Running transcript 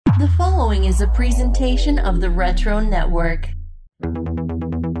The following is a presentation of the Retro Network.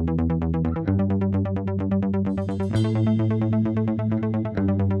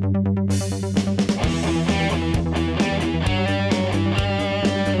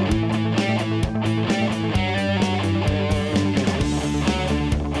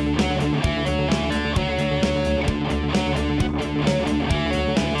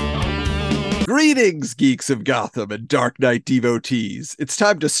 Greetings, geeks of Gotham and Dark Knight devotees. It's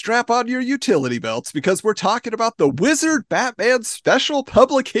time to strap on your utility belts because we're talking about the Wizard Batman special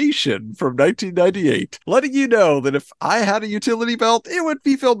publication from 1998. Letting you know that if I had a utility belt, it would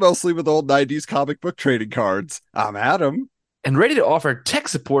be filled mostly with old 90s comic book trading cards. I'm Adam. And ready to offer tech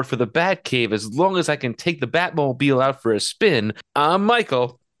support for the Batcave as long as I can take the Batmobile out for a spin. I'm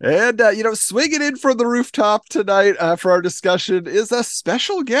Michael. And, swinging in from the rooftop tonight for our discussion is a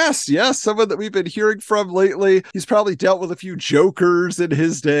special guest. Yes, someone that we've been hearing from lately. He's probably dealt with a few jokers in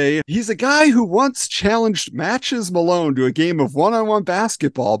his day. He's a guy who once challenged Matches Malone to a game of one-on-one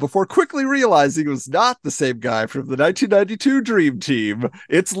basketball before quickly realizing he was not the same guy from the 1992 Dream Team.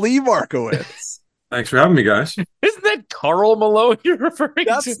 It's Lee Markowitz. Thanks for having me, guys. Isn't that Carl Malone you're referring to?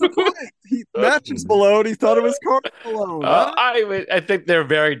 That's the point. He matches Malone. He thought it was Carl Malone. Huh? I think they're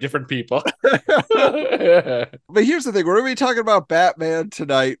very different people. But here's the thing. We're going to be talking about Batman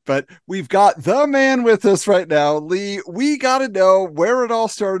tonight, but we've got the man with us right now. Lee, we got to know where it all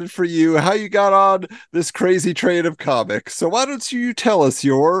started for you, how you got on this crazy train of comics. So why don't you tell us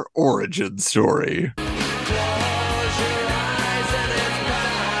your origin story?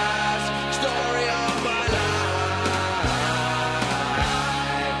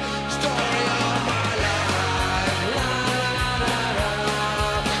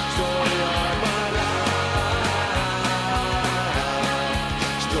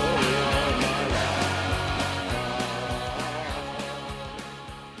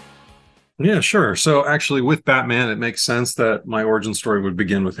 Yeah, sure. So actually with Batman, it makes sense that my origin story would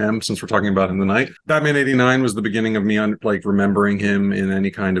begin with him since we're talking about him tonight. Batman 89 was the beginning of me remembering him in any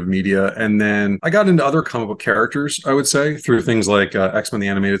kind of media. And then I got into other comic book characters, I would say, through things like X-Men the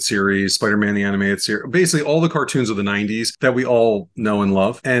Animated Series, Spider-Man the Animated Series, basically all the cartoons of the 90s that we all know and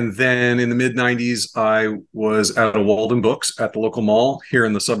love. And then in the mid-90s, I was at a Walden Books at the local mall here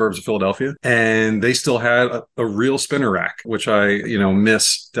in the suburbs of Philadelphia. And they still had a real spinner rack, which I,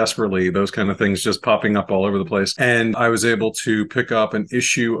 miss desperately. Those kind of things just popping up all over the place. And I was able to pick up an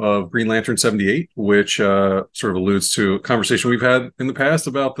issue of Green Lantern 78, which sort of alludes to a conversation we've had in the past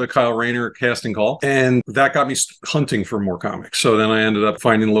about the Kyle Rayner casting call. And that got me hunting for more comics. So then I ended up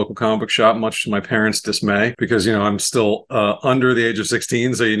finding a local comic book shop, much to my parents' dismay, because, I'm still under the age of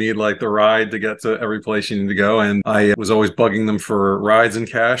 16. So you need the ride to get to every place you need to go. And I was always bugging them for rides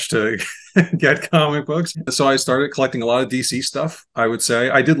and cash to get comic books. So I started collecting a lot of DC stuff, I would say.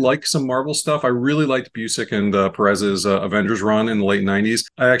 I did like some Marvel stuff. I really liked Busiek and Perez's Avengers run in the late 90s.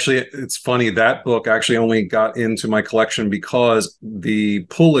 It's funny, that book actually only got into my collection because the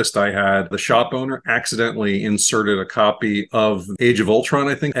pull list I had, the shop owner accidentally inserted a copy of Age of Ultron,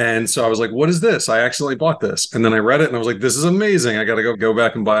 I think. And so I was like, what is this? I accidentally bought this. And then I read it and I was like, this is amazing. I got to go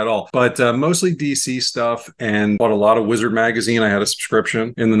back and buy it all. But mostly DC stuff, and bought a lot of Wizard magazine. I had a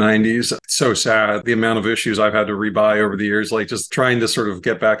subscription in the 90s. So sad, the amount of issues I've had to rebuy over the years, just trying to sort of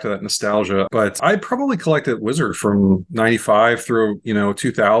get back to that nostalgia. But I probably collected Wizard from 95 through,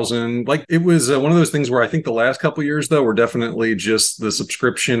 2000. It was one of those things where I think the last couple of years, though, were definitely just the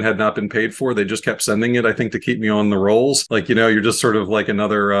subscription had not been paid for. They just kept sending it, I think, to keep me on the rolls. You're just sort of like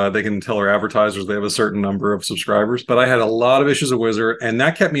another, they can tell their advertisers they have a certain number of subscribers. But I had a lot of issues of Wizard, and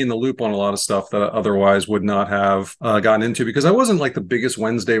that kept me in the loop on a lot of stuff that I otherwise would not have gotten into, because I wasn't the biggest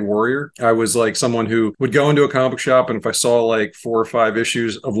Wednesday warrior. I was someone who would go into a comic book shop, and if I saw 4 or 5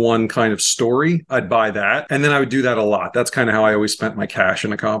 issues of one kind of story, I'd buy that. And then I would do that a lot. That's kind of how I always spent my cash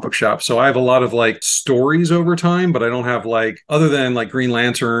in a comic book shop. So I have a lot of stories over time, but I don't have other than Green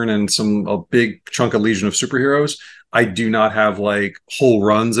Lantern and a big chunk of Legion of Superheroes, I do not have whole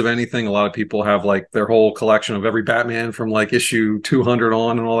runs of anything. A lot of people have their whole collection of every Batman from issue 200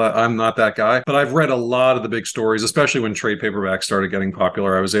 on and all that. I'm not that guy, but I've read a lot of the big stories, especially when trade paperbacks started getting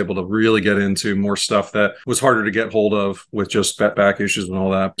popular. I was able to really get into more stuff that was harder to get hold of with just back issues and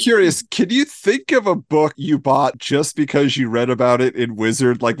all that. Curious, can you think of a book you bought just because you read about it in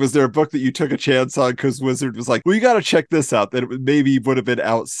Wizard? Was there a book that you took a chance on because Wizard was well, you got to check this out, that it maybe would have been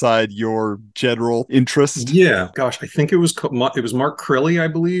outside your general interest? Yeah, gosh. I think it was Mark Crilly, I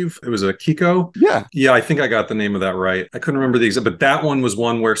believe. It was a Kiko. Yeah, I think I got the name of that right. I couldn't remember the exact, but that one was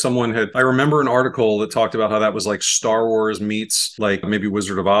one where someone had, I remember an article that talked about how that was like Star Wars meets like maybe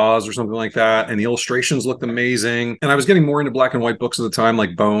Wizard of Oz or something like that. And the illustrations looked amazing. And I was getting more into black and white books at the time,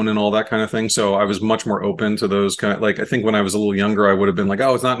 like Bone and all that kind of thing. So I was much more open to those kind of, like, I think when I was a little younger, I would have been like,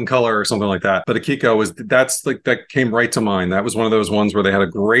 oh, it's not in color or something like that. But Akiko that's like, that came right to mind. That was one of those ones where they had a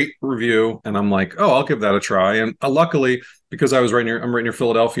great review and I'm like, oh, I'll give that a try. And luckily, because I'm right near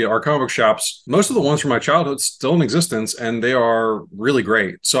Philadelphia, our comic book shops, most of the ones from my childhood still in existence, and they are really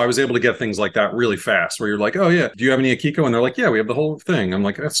great. So I was able to get things like that really fast, where you're like, oh yeah, do you have any Akiko? And they're like, yeah, we have the whole thing. I'm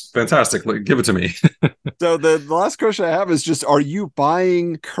like, that's fantastic. Like, give it to me. So the last question I have is just, are you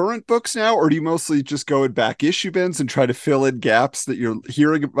buying current books now, or do you mostly just go in back issue bins and try to fill in gaps that you're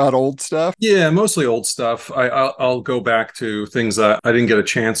hearing about old stuff? Yeah, mostly old stuff. I'll go back to things that I didn't get a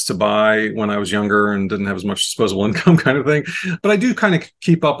chance to buy when I was younger and didn't have as much disposable income kind of thing. But I do kind of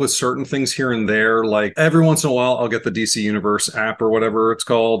keep up with certain things here and there. Like every once in a while, I'll get the DC Universe app or whatever it's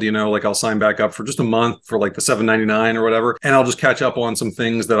called. You know, like I'll sign back up for just a month for like the $7.99 or whatever. And I'll just catch up on some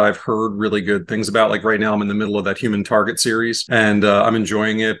things that I've heard really good things about. Like right now, I'm in the middle of that Human Target series and I'm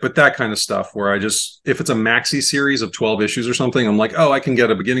enjoying it. But that kind of stuff where I just, if it's a maxi series of 12 issues or something, I'm like, oh, I can get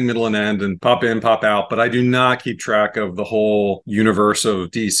a beginning, middle, and end and pop in, pop out. But I do not keep track of the whole universe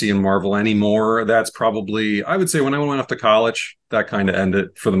of DC and Marvel anymore. That's probably, I would say, when I went off to college, that kind of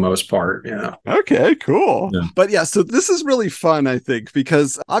ended for the most part. Yeah. Okay, cool. Yeah. But yeah, so this is really fun, I think,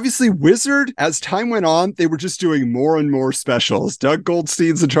 because obviously Wizard, as time went on, they were just doing more and more specials. Doug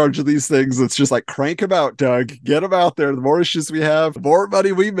Goldstein's in charge of these things. It's just like, crank them out, Doug. Get them out there. The more issues we have, the more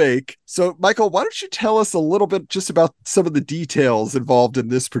money we make. So, Michael, why don't you tell us a little bit just about some of the details involved in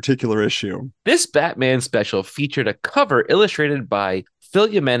this particular issue? This Batman special featured a cover illustrated by Phil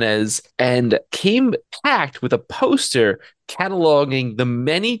Jimenez and came packed with a poster cataloging the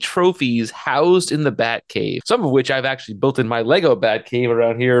many trophies housed in the Batcave, some of which I've actually built in my Lego Batcave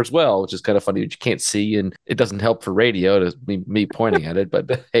around here as well, which is kind of funny that you can't see, and it doesn't help for radio to me pointing at it,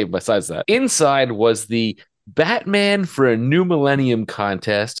 but hey, besides that. Inside was the Batman for a New Millennium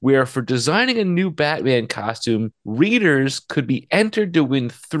contest, where for designing a new Batman costume, readers could be entered to win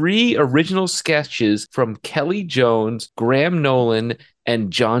 3 original sketches from Kelly Jones, Graham Nolan,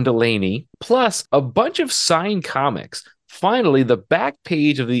 and John Delaney, plus a bunch of signed comics. Finally, the back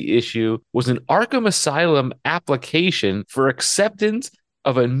page of the issue was an Arkham Asylum application for acceptance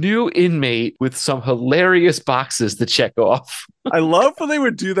of a new inmate with some hilarious boxes to check off. I love when they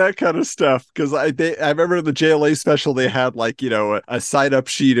would do that kind of stuff, because I remember in the JLA special, they had like, you know, a sign-up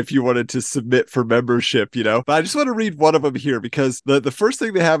sheet if you wanted to submit for membership, you know. But I just want to read one of them here, because the first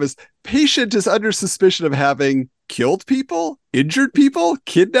thing they have is, patient is under suspicion of having killed people, injured people,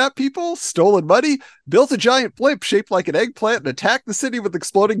 kidnapped people, stolen money, built a giant blimp shaped like an eggplant, and attacked the city with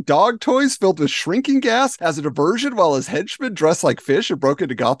exploding dog toys filled with shrinking gas as a diversion, while his henchmen dressed like fish and broke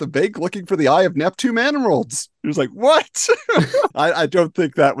into Gotham Bank looking for the Eye of Neptune emeralds. It was like, what? I don't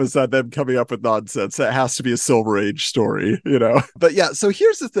think that was them coming up with nonsense. That has to be a Silver Age story, you know? But yeah, so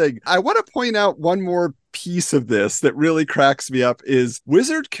here's the thing. I want to point out one more piece of this that really cracks me up is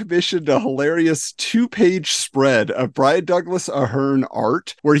Wizard commissioned a hilarious 2-page spread of Brian Douglas Ahern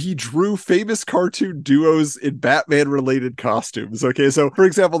art where he drew famous cartoon duos in Batman-related costumes. Okay, so for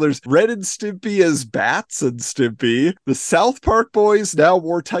example, there's Ren and Stimpy as Bats and Stimpy. The South Park boys now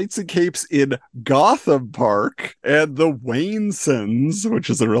wore tights and capes in Gotham Park, and the Waynesons, which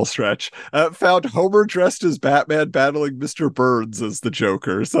is a real stretch, found Homer dressed as Batman battling Mr. Burns as the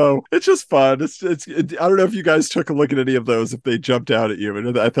Joker. So it's just fun. I don't know if you guys took a look at any of those, if they jumped out at you,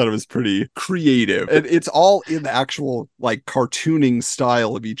 and I thought it was pretty creative. And it's all in the actual like cartooning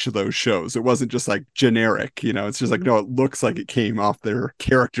style of each of those shows. It wasn't just like generic, you know, it's just like, no, it looks like it came off their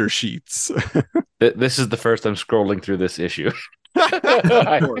character sheets. This is the first I'm scrolling through this issue.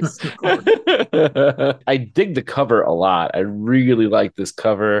 Of course. I dig the cover a lot. I really like this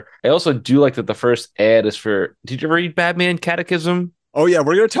cover. I also do like that the first ad is for, did you ever read Batman Catechism? Oh yeah,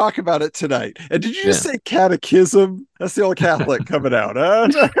 we're going to talk about it tonight. And did you just say catechism? That's the old Catholic coming out, huh?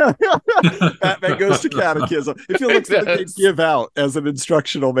 Batman goes to catechism. It feels like something they give out as an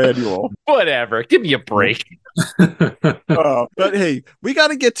instructional manual. Whatever. Give me a break. But hey, we got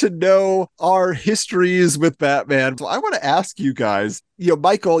to get to know our histories with Batman. So I want to ask you guys, you know,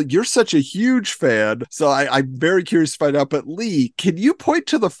 Michael, you're such a huge fan, so I'm very curious to find out. But Lee, can you point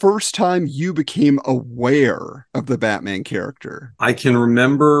to the first time you became aware of the Batman character? I can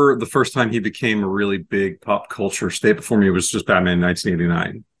remember the first time he became a really big pop culture staple for me was just Batman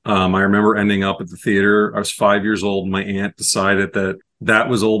 1989. I remember ending up at the theater. I was 5 years old. My aunt decided that that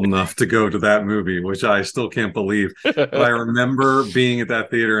was old enough to go to that movie, which I still can't believe. But I remember being at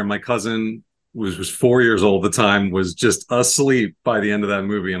that theater, and my cousin was 4 years old at the time, was just asleep by the end of that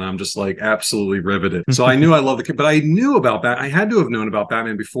movie, and I'm just like absolutely riveted. So I knew I loved the kid, but I knew about that. I had to have known about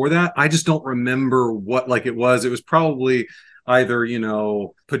Batman before that. I just don't remember what like it was. It was probably either, you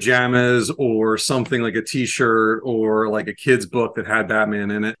know, pajamas or something like a t-shirt or like a kid's book that had Batman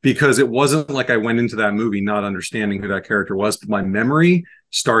in it, because it wasn't like I went into that movie not understanding who that character was. But my memory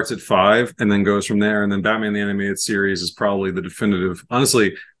starts at 5 and then goes from there. And then Batman the Animated Series is probably the definitive,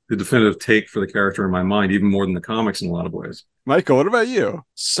 honestly, the definitive take for the character in my mind, even more than the comics in a lot of ways. Michael, what about you?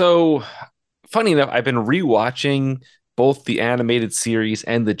 So, funny enough, I've been rewatching both the animated series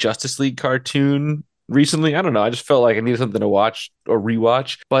and the Justice League cartoon recently. I don't know. I just felt like I needed something to watch or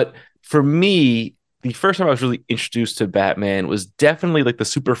rewatch. But for me, the first time I was really introduced to Batman was definitely like the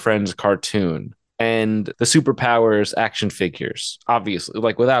Super Friends cartoon and the Superpowers action figures, obviously,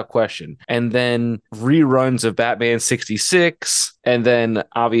 like without question. And then reruns of Batman 66. And then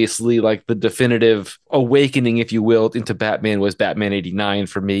obviously like the definitive awakening, if you will, into Batman was Batman 89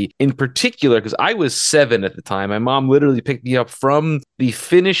 for me in particular, because I was 7 at the time. My mom literally picked me up from the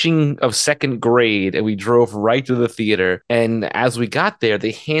finishing of 2nd grade and we drove right to the theater. And as we got there,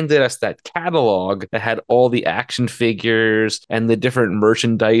 they handed us that catalog that had all the action figures and the different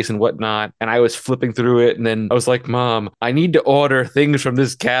merchandise and whatnot. And I was flipping through it. And then I was like, Mom, I need to order things from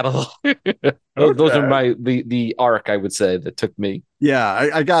this catalog. Those are the arc, I would say, that took me. Yeah,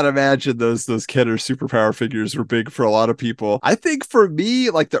 I gotta imagine those Kenner superpower figures were big for a lot of people. I think for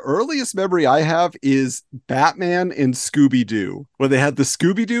me, like the earliest memory I have is Batman and Scooby-Doo, when they had the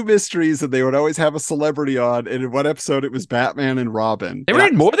Scooby-Doo mysteries and they would always have a celebrity on. And in one episode, it was Batman and Robin. They were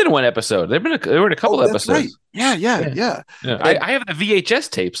in more than one episode. They were in a couple episodes. Right. Yeah. I have the VHS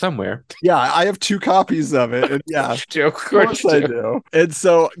tape somewhere. Yeah, I have 2 copies of it. And yeah, of course I do. And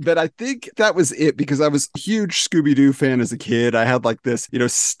so, but I think that was it, because I was a huge Scooby-Doo fan as a kid. I had like this,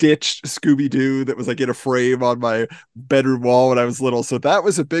 stitched Scooby-Doo that was like in a frame on my bedroom wall when I was little. So that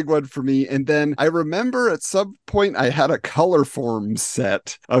was a big one for me. And then I remember at some point I had a color form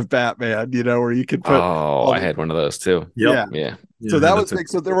set of Batman, where you could put. I had one of those too. Yep. Yeah. So that was big.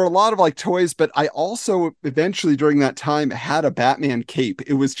 So there were a lot of like toys, but I also eventually during that time had a Batman cape.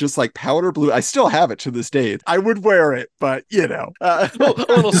 It was just like powder blue. I still have it to this day. I would wear it, but a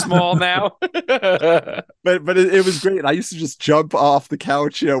little small now. but it was great. I used to just jump off the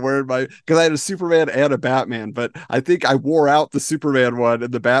couch, wearing because I had a Superman and a Batman, but I think I wore out the Superman one,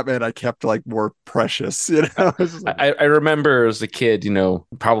 and the Batman I kept like more precious. I remember as a kid,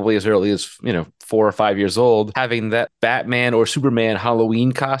 probably as early as 4 or 5 years old, having that Batman or Superman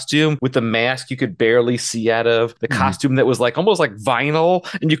Halloween costume with the mask you could barely see out of, the costume that was like almost like vinyl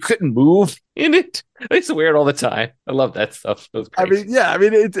and you couldn't move in it. I used to wear it all the time. I love that stuff. It was crazy.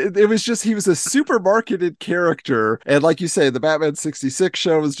 It was just, he was a super marketed character. And like you say, the Batman 66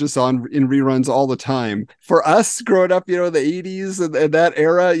 show was just on in reruns all the time. For us growing up, in the 80s and that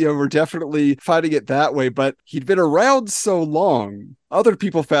era, we're definitely finding it that way. But he'd been around so long. Other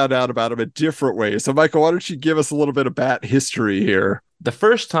people found out about him a different way. So, Michael, why don't you give us a little bit of Bat history here? The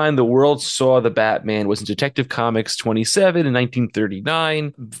first time the world saw the Batman was in Detective Comics 27 in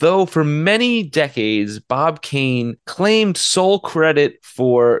 1939, though for many decades, Bob Kane claimed sole credit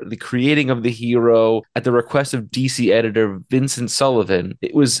for the creating of the hero at the request of DC editor Vincent Sullivan.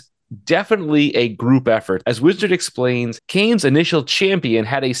 It was definitely a group effort. As Wizard explains, Kane's initial champion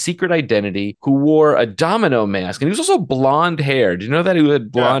had a secret identity who wore a domino mask, and he was also blonde hair. Do you know that he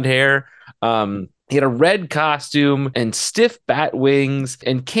had blonde hair? He had a red costume and stiff bat wings,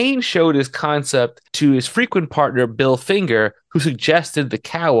 and Kane showed his concept to his frequent partner, Bill Finger, who suggested the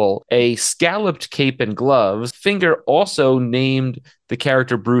cowl, a scalloped cape and gloves. Finger also named the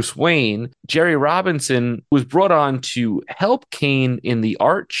character Bruce Wayne. Jerry Robinson was brought on to help Kane in the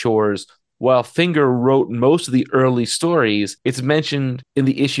art chores, while Finger wrote most of the early stories. It's mentioned in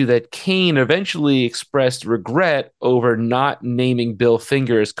the issue that Kane eventually expressed regret over not naming Bill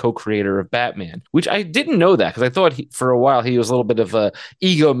Finger as co-creator of Batman, which I didn't know that, because I thought for a while he was a little bit of a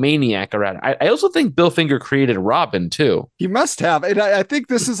egomaniac around it. I also think Bill Finger created Robin too. He must have. And I think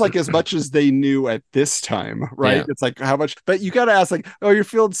this is like as much as they knew at this time, right? Yeah. It's like how much, but you got to ask like, oh, you're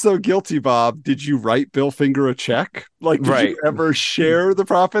feeling so guilty, Bob. Did you write Bill Finger a check? Like, did you ever share the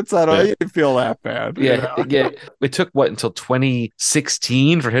profits? I don't feel that bad. Yeah. It took until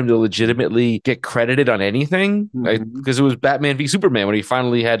 2016 for him to legitimately get credited on anything, because it was Batman v Superman when he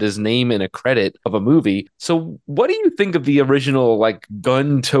finally had his name in a credit of a movie. So what do you think of the original like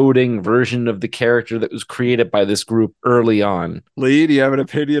gun-toting version of the character that was created by this group early on? Lee, do you have an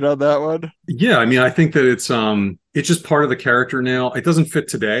opinion on that one? Yeah, I mean, I think that it's it's just part of the character now. It doesn't fit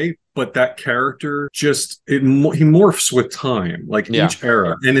today, but that character he morphs with time, like each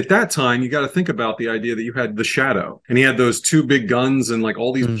era. And at that time, you got to think about the idea that you had the Shadow, and he had those two big guns and like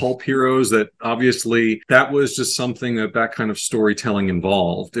all these pulp heroes that obviously that was just something that kind of storytelling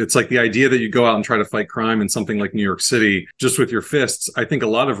involved. It's like the idea that you go out and try to fight crime in something like New York City just with your fists. I think a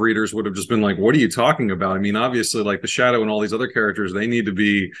lot of readers would have just been like, what are you talking about? I mean, obviously, like the Shadow and all these other characters, they need to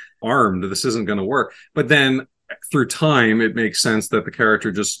be armed. This isn't going to work. But then through time, it makes sense that the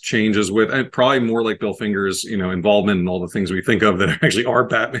character just changes with, and probably more like Bill Finger's, involvement and all the things we think of that actually are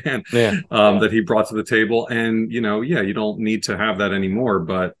Batman, that he brought to the table. And, you don't need to have that anymore.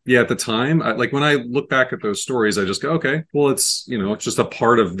 But yeah, at the time, like when I look back at those stories, I just go, okay, well, it's just a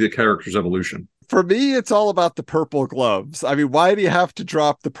part of the character's evolution. For me, it's all about the purple gloves. I mean, why do you have to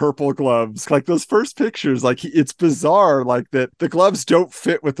drop the purple gloves? Like those first pictures, like it's bizarre, like that the gloves don't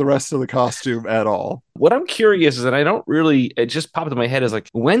fit with the rest of the costume at all. What I'm curious is, and it just popped in my head, is like,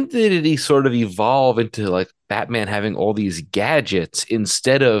 when did he sort of evolve into like Batman having all these gadgets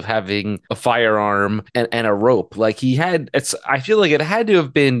instead of having a firearm and a rope? Like I feel like it had to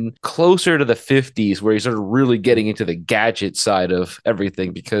have been closer to the 50s where he's sort of really getting into the gadget side of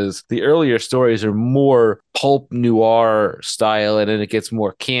everything, because the earlier stories are more pulp noir style, and then it gets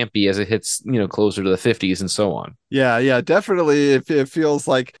more campy as it hits, closer to the 50s and so on. Yeah, definitely. It feels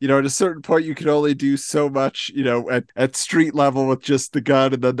like, at a certain point, you can only do so much, at street level with just the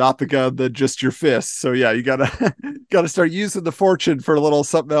gun, and then not the gun, then just your fists. So yeah, you gotta start using the fortune for a little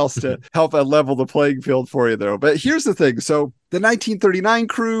something else to help level the playing field for you, though. But here's the thing. So the 1939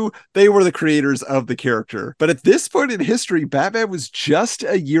 crew, they were the creators of the character. But at this point in history, Batman was just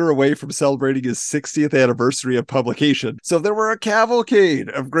a year away from celebrating his 60th anniversary of publication. So there were a cavalcade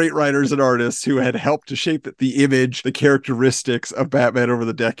of great writers and artists who had helped to shape the image, the characteristics of Batman over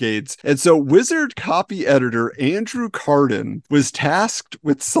the decades. And so Wizard copy editor Andrew Carden was tasked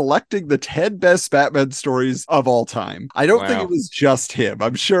with selecting the 10 best Batman stories of all time. I don't think it was just him.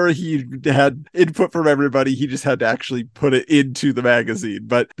 I'm sure he had input from everybody. He just had to actually put it into the magazine.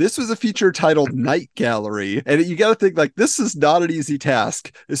 But this was a feature titled Night Gallery. And you got to think, like, this is not an easy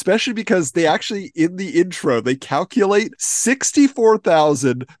task, especially because they actually, in the intro, they calculate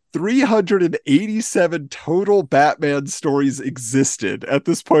 64,387 total Batman stories existed at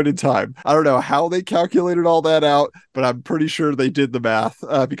this point in time. I don't know how they calculated all that out, but I'm pretty sure they did the math,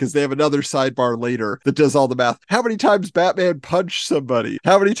 because they have another sidebar later that does all the math. How many times Batman punched somebody?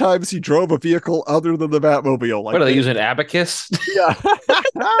 How many times he drove a vehicle other than the Batmobile? Like, what, are they using abacus? Yeah.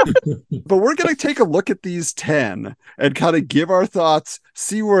 But we're going to take a look at these 10 and kind of give our thoughts,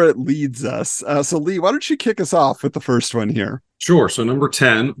 see where it leads us. So Lee, why don't you kick us off with the first one here? Sure. So number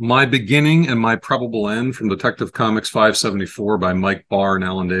 10, My Beginning and My Probable End from Detective Comics 574 by Mike Barr and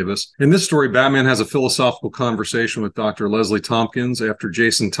Alan Davis. In this story, Batman has a philosophical conversation with Dr. Leslie Tompkins after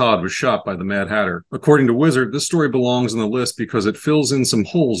Jason Todd was shot by the Mad Hatter. According to Wizard, this story belongs in the list because it fills in some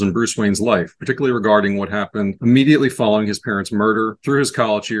holes in Bruce Wayne's life, particularly regarding what happened immediately following his parents' murder, through his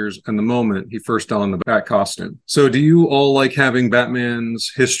college years, and the moment he first donned the Bat costume. So do you all like having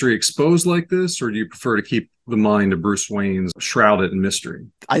Batman's history exposed like this, or do you prefer to keep the mind of Bruce Wayne's shrouded in mystery?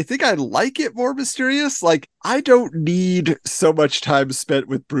 I think I like it more mysterious. Like, I don't need so much time spent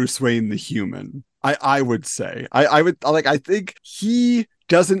with Bruce Wayne the human. I would say I would like, I think he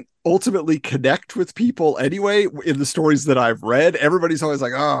doesn't ultimately connect with people anyway. In the stories that I've read, everybody's always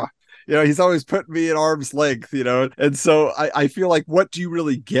like, he's always putting me at arm's length, and so I feel like, what do you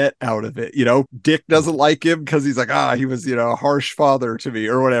really get out of it? Dick doesn't like him because he's like, he was, a harsh father to me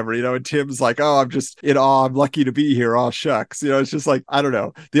or whatever, and Tim's like, I'm just in awe, I'm lucky to be here, shucks, it's just like, I don't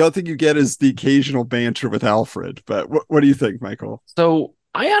know. The other thing you get is the occasional banter with Alfred. But what do you think, Michael? So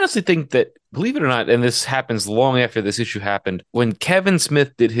I honestly think that, believe it or not, and this happens long after this issue happened, when Kevin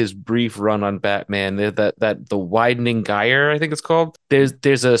Smith did his brief run on Batman, that the Widening Gyre, I think it's called,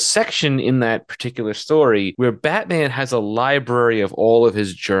 there's a section in that particular story where Batman has a library of all of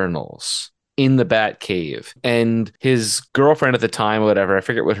his journals in the Batcave, and his girlfriend at the time, or whatever, I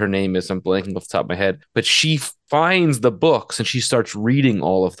forget what her name is, I'm blanking off the top of my head, but she finds the books and she starts reading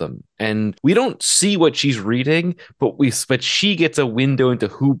all of them, and we don't see what she's reading, but she gets a window into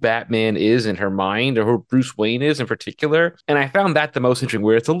who Batman is in her mind, or who Bruce Wayne is in particular. And I found that the most interesting,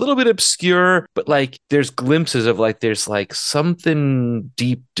 where it's a little bit obscure, but like there's glimpses of like there's like something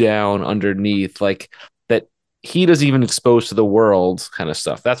deep down underneath, like that he doesn't even expose to the world, kind of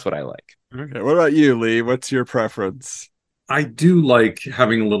stuff. That's what I like. Okay, what about you, Lee? What's your preference? I do like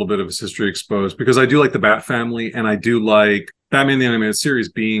having a little bit of his history exposed, because I do like the Bat family, and I do like Batman the Animated Series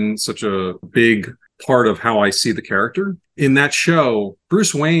being such a big part of how I see the character. In that show,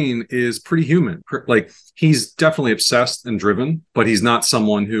 Bruce Wayne is pretty human. Like, he's definitely obsessed and driven, but he's not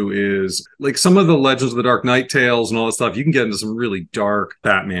someone who is like some of the Legends of the Dark Knight tales and all that stuff. You can get into some really dark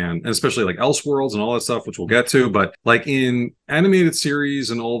Batman, and especially like Elseworlds and all that stuff, which we'll get to. But like in animated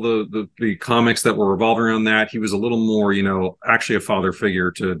series and all the comics that were revolving around that, he was a little more, actually a father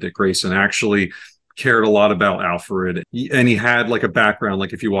figure to Dick Grayson, actually cared a lot about Alfred, and he had like a background.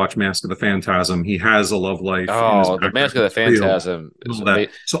 Like if you watch Mask of the Phantasm, he has a love life. Oh, the Mask of the Phantasm.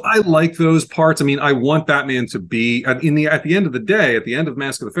 So I like those parts. I mean, I want Batman to be at the end of the day, at the end of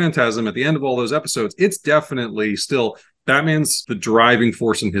Mask of the Phantasm, at the end of all those episodes, it's definitely still Batman's the driving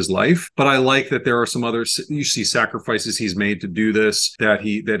force in his life. But I like that there are some other, you see sacrifices he's made to do this, that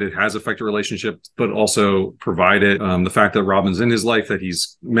it has affected relationships, but also provided the fact that Robin's in his life, that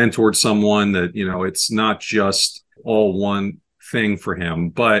he's mentored someone, that, it's not just all one thing for him.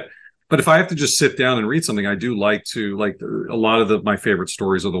 But if I have to just sit down and read something, I do like a lot of my favorite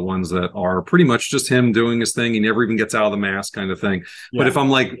stories are the ones that are pretty much just him doing his thing. He never even gets out of the mask kind of thing. Yeah. But if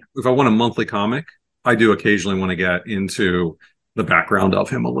I want a monthly comic, I do occasionally want to get into the background of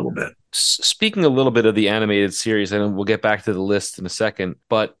him a little bit. Speaking a little bit of the animated series, and we'll get back to the list in a second,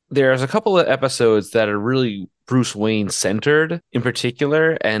 but there's a couple of episodes that are really Bruce Wayne centered in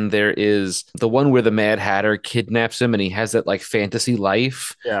particular, and there is the one where the Mad Hatter kidnaps him and he has that like fantasy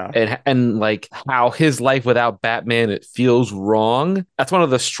life, and like how his life without Batman, it feels wrong. That's one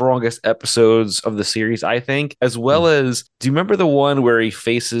of the strongest episodes of the series, I think, as well as, do you remember the one where he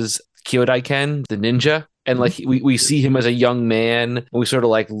faces Kyodai-Ken, the ninja? And like we see him as a young man, and we sort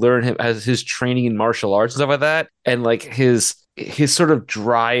of like learn him as his training in martial arts and stuff like that, and like his sort of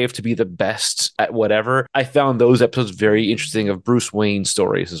drive to be the best at whatever. I found those episodes very interesting of Bruce Wayne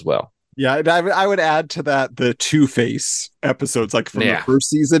stories as well. Yeah, and I would add to that the Two-Face episodes, like from the first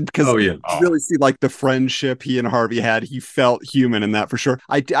season, because you really see like the friendship he and Harvey had. He felt human in that for sure.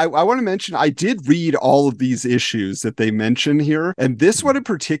 I want to mention, I did read all of these issues that they mention here, and this one in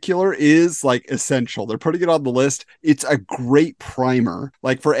particular is like essential. They're putting it on the list. It's a great primer,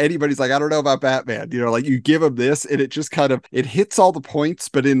 like for anybody's like, I don't know about Batman, like you give him this and it just kind of, it hits all the points,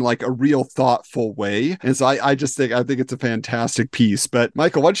 but in like a real thoughtful way. And so I think it's a fantastic piece. But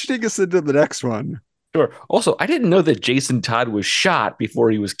Michael, why don't you take us into the next one? Sure. Also, I didn't know that Jason Todd was shot before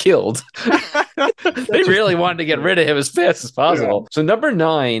he was killed. They really wanted to get rid of him as fast as possible. Yeah. So number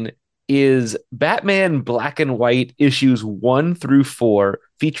 9 is Batman Black and White issues 1 through 4,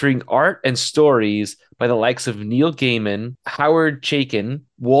 featuring art and stories by the likes of Neil Gaiman, Howard Chaykin,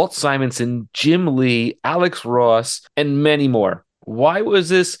 Walt Simonson, Jim Lee, Alex Ross, and many more. Why was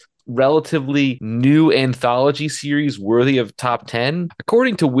this relatively new anthology series worthy of top 10?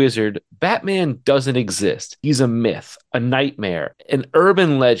 According to Wizard, Batman doesn't exist. He's a myth, a nightmare, an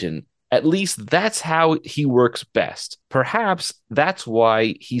urban legend. At least that's how he works best. Perhaps that's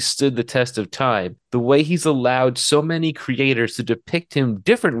why he stood the test of time, the way he's allowed so many creators to depict him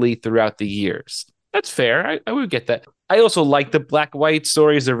differently throughout the years. That's fair. I would get that. I also like the black-white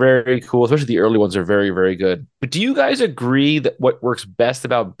stories. They're very cool, especially the early ones are very, very good. But do you guys agree that what works best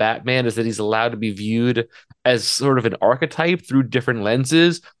about Batman is that he's allowed to be viewed as sort of an archetype through different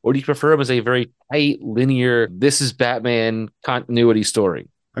lenses? Or do you prefer him as a very tight, linear, this is Batman continuity story?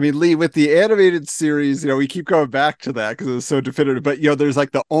 I mean, Lee, with the animated series, we keep going back to that because it was so definitive. But, there's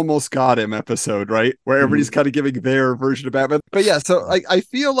like the Almost Got Him episode, right? Where everybody's kind of giving their version of Batman. But yeah, so I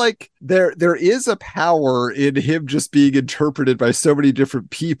feel like there is a power in him just being interpreted by so many different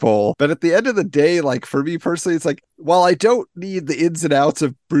people. But at the end of the day, like for me personally, it's like, while I don't need the ins and outs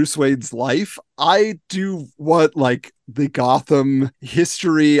of Bruce Wayne's life, I do want like the Gotham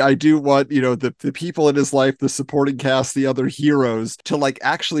history. I do want, the people in his life, the supporting cast, the other heroes to like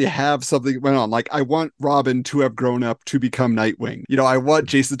actually have something went on. Like I want Robin to have grown up to become Nightwing. I want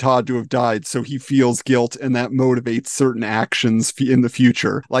Jason Todd to have died so he feels guilt and that motivates certain actions in the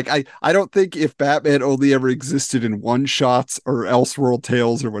future. Like I don't think if Batman only ever existed in one-shots or Elseworld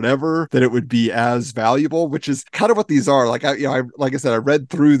tales or whatever, that it would be as valuable, which is kind of what these are. Like like I said, I read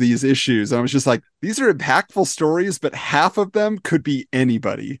through these issues and I was just like, these are impactful stories, but half of them could be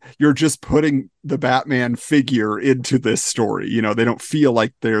anybody. You're just putting the Batman figure into this story. They don't feel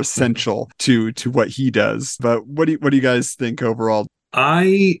like they're essential to what he does. But what do you guys think overall?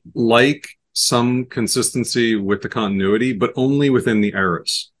 I like some consistency with the continuity, but only within the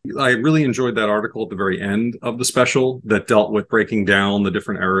eras. I really enjoyed that article at the very end of the special that dealt with breaking down the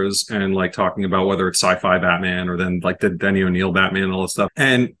different eras and like talking about whether it's sci-fi Batman or then like the Denny O'Neil Batman and all this stuff.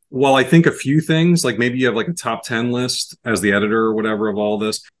 And while I think a few things, like maybe you have like a top 10 list as the editor or whatever of all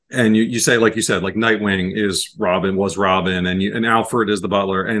this, and you say, like you said, like Nightwing is Robin, was Robin, and Alfred is the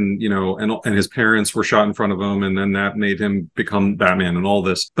butler, and and his parents were shot in front of him, and then that made him become Batman and all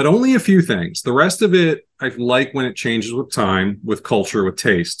this. But only a few things. The rest of it, I like when it changes with time, with culture, with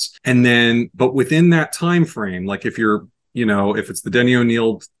tastes. And then, but within that time frame, like if it's the Denny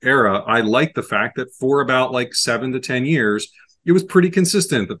O'Neil era, I like the fact that for about like 7 to 10 years, it was pretty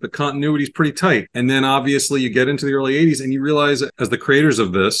consistent, that the continuity is pretty tight. And then obviously you get into the early 80s and you realize, as the creators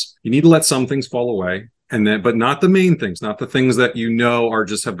of this, you need to let some things fall away. And then, but not the main things, not the things that are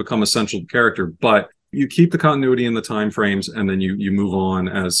just have become essential to character, but you keep the continuity in the time frames, and then you move on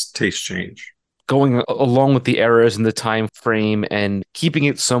as tastes change. Going along with the errors in the time frame and keeping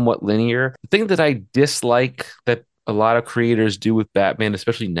it somewhat linear. The thing that I dislike that a lot of creators do with Batman,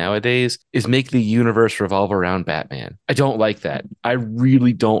 especially nowadays, is make the universe revolve around Batman. I don't like that. I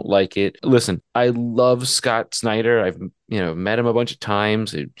really don't like it. Listen, I love Scott Snyder. I've met him a bunch of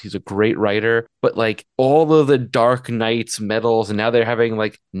times. He's a great writer, but like all of the Dark Knights medals, and now they're having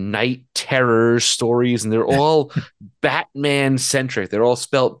like Night Terror stories, and they're all Batman centric. They're all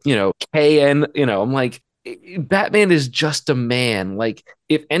spelled, KN. I'm like, Batman is just a man. Like,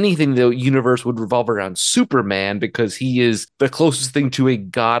 if anything, the universe would revolve around Superman because he is the closest thing to a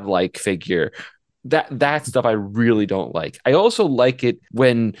godlike figure. That stuff I really don't like. I also like it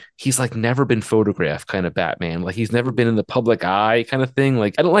when he's like never been photographed kind of Batman. Like he's never been in the public eye kind of thing.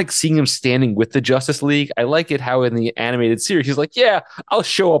 Like I don't like seeing him standing with the Justice League. I like it how in the animated series he's like, yeah, I'll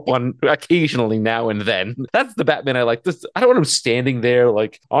show up on occasionally now and then. That's the Batman I like. I don't want him standing there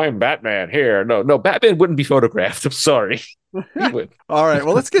like, I'm Batman here. No, Batman wouldn't be photographed. I'm sorry. All right,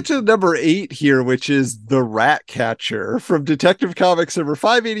 well, let's get to number 8 here, which is The Rat Catcher from Detective Comics number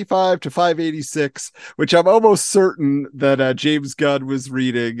 585 to 586, which I'm almost certain that James Gunn was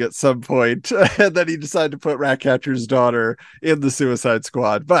reading at some point, and then he decided to put Ratcatcher's daughter in the Suicide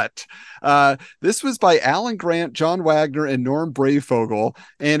Squad. But this was by Alan Grant, John Wagner, and Norm Brayfogle.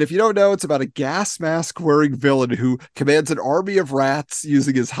 And if you don't know, it's about a gas mask wearing villain who commands an army of rats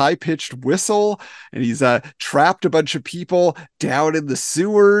using his high-pitched whistle, and he's trapped a bunch of people down in the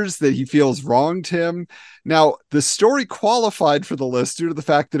sewers that he feels wronged him. Now, the story qualified for the list due to the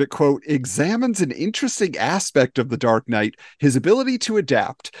fact that it, quote, examines an interesting aspect of the Dark Knight, his ability to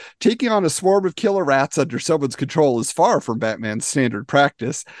adapt. Taking on a swarm of killer rats under someone's control is far from Batman's standard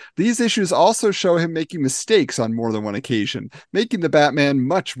practice. These issues also show him making mistakes on more than one occasion, making the Batman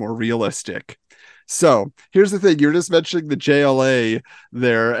much more realistic. So here's the thing. You're just mentioning the JLA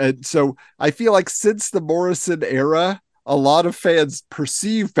there. And so I feel like since the Morrison era, a lot of fans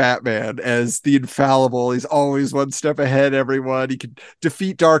perceive Batman as the infallible. He's always one step ahead everyone. He can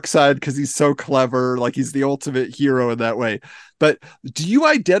defeat Darkseid because he's so clever. Like he's the ultimate hero in that way. But do you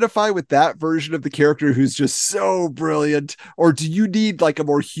identify with that version of the character who's just so brilliant? Or do you need like a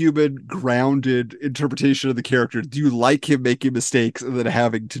more human, grounded interpretation of the character? Do you like him making mistakes and then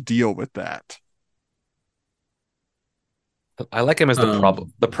having to deal with that? I like him as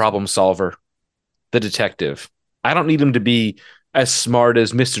the problem solver, the detective. I don't need him to be as smart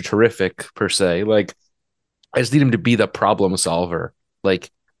as Mr. Terrific per se. Like, I just need him to be the problem solver,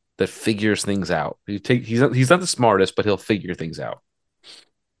 like that figures things out. He's not the smartest, but he'll figure things out.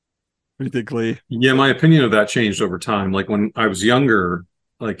 What do you think, Lee? Yeah, my opinion of that changed over time. Like when I was younger,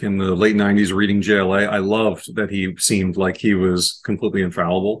 like in the late 90s reading JLA, I loved that he seemed like he was completely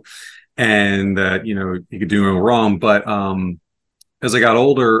infallible and that, he could do no wrong. But as I got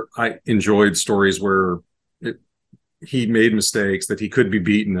older, I enjoyed stories where he made mistakes, that he could be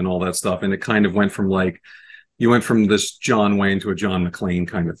beaten and all that stuff. And it kind of went from like, you went from this John Wayne to a John McClane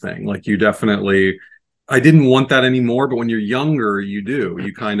kind of thing. Like I didn't want that anymore, but when you're younger, you do.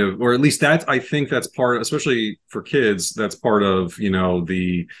 You kind of, or at least I think that's part, especially for kids, that's part of,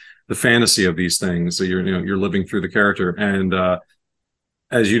 the fantasy of these things. So you're living through the character. And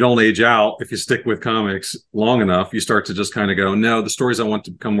as you don't age out, if you stick with comics long enough, you start to just kind of go, no, the stories I want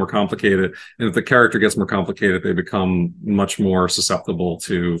to become more complicated. And if the character gets more complicated, they become much more susceptible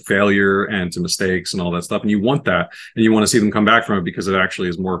to failure and to mistakes and all that stuff. And you want that. And you want to see them come back from it because it actually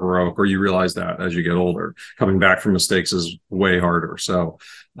is more heroic, or you realize that as you get older. Coming back from mistakes is way harder. So,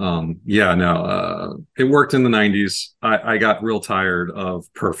 it worked in the 90s. I got real tired of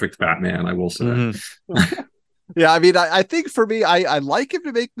perfect Batman, I will say. Mm-hmm. Yeah, I mean, I think for me, I like him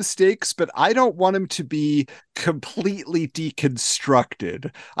to make mistakes, but I don't want him to be completely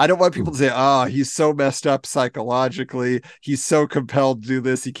deconstructed. I don't want people to say, he's so messed up psychologically. He's so compelled to do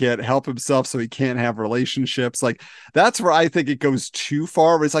this. He can't help himself, so he can't have relationships. Like, that's where I think it goes too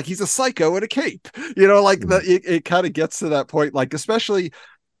far. Where it's like, he's a psycho in a cape. It kind of gets to that point, like, especially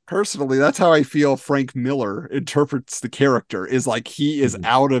personally, that's how I feel Frank Miller interprets the character, is like he is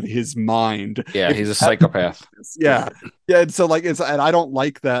out of his mind. Yeah, he's a psychopath. Yeah. Yeah. And so like and I don't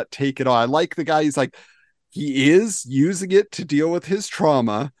like that take at all. I like the guy, he's like, he is using it to deal with his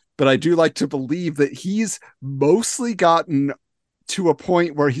trauma, but I do like to believe that he's mostly gotten to a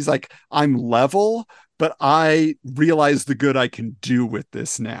point where he's like, I'm level, but I realize the good I can do with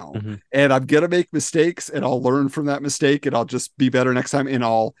this now. Mm-hmm. And I'm going to make mistakes, and I'll learn from that mistake, and I'll just be better next time, and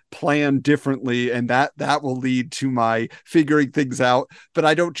I'll plan differently. And that will lead to my figuring things out. But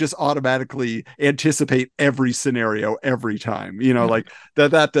I don't just automatically anticipate every scenario every time, like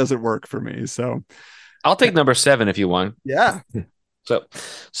that doesn't work for me. So I'll take number 7 if you want. Yeah.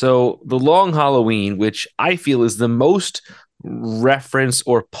 So The Long Halloween, which I feel is the most reference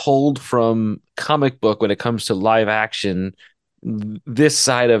or pulled from comic book when it comes to live action, this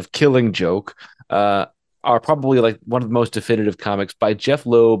side of Killing Joke, are probably like one of the most definitive comics by Jeff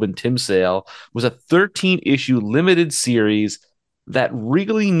Loeb and Tim Sale, was a 13-issue limited series that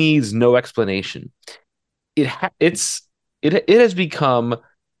really needs no explanation. It has become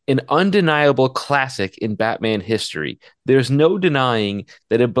an undeniable classic in Batman history. There's no denying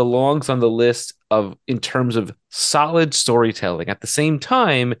that it belongs on the list in terms of solid storytelling. At the same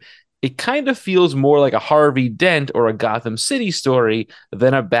time, it kind of feels more like a Harvey Dent or a Gotham City story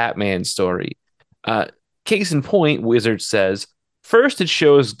than a Batman story. Case in point, Wizard says, first it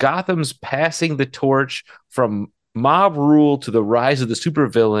shows Gotham's passing the torch from mob rule to the rise of the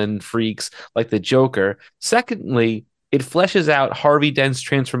supervillain freaks like the Joker. Secondly, it fleshes out Harvey Dent's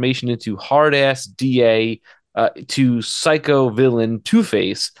transformation into hard-ass DA to psycho villain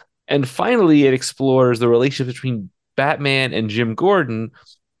Two-Face. And finally, it explores the relationship between Batman and Jim Gordon,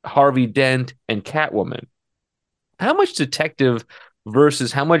 Harvey Dent, and Catwoman. How much detective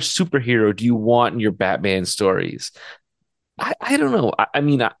versus how much superhero do you want in your Batman stories? I don't know. I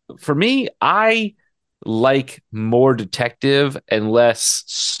mean, for me, I like more detective and less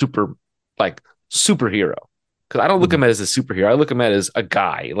superhero. Because I don't look at him as a superhero. I look at him as a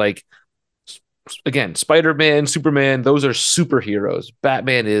guy. Like, again, Spider-Man, Superman, those are superheroes.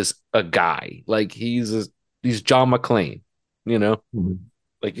 Batman is a guy. Like, he's John McClane,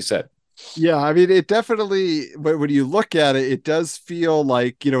 like you said. Yeah, I mean, it definitely, but when you look at it, it does feel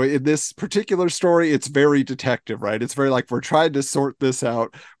like, in this particular story, it's very detective, right? It's very like, we're trying to sort this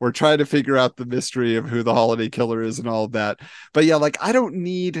out. We're trying to figure out the mystery of who the holiday killer is and all of that. But yeah, like, I don't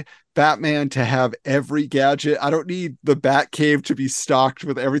need Batman to have every gadget. I don't need the Batcave to be stocked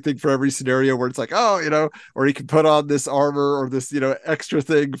with everything for every scenario where it's like, or he can put on this armor or this, extra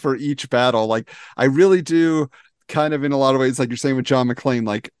thing for each battle. Like, I really do kind of, in a lot of ways, like you're saying with John McClane,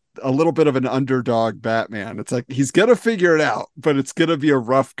 like, a little bit of an underdog Batman. It's like he's gonna figure it out, but it's gonna be a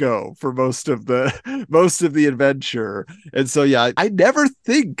rough go for most of the adventure. And so yeah, I never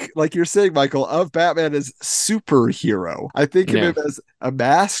think, like you're saying, Michael, of Batman as superhero. I think of him as a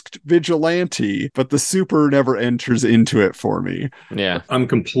masked vigilante, but the super never enters into it for me. Yeah, I'm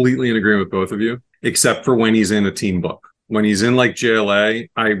completely in agreement with both of you, except for when he's in a team book. When he's in like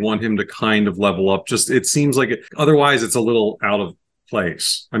JLA, I want him to kind of level up. Just it seems like otherwise it's a little out of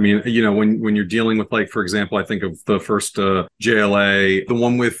place. I mean, when you're dealing with, like, for example, I think of the first JLA, the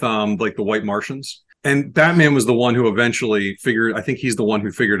one with like the White Martians, and Batman was the one who eventually I think he's the one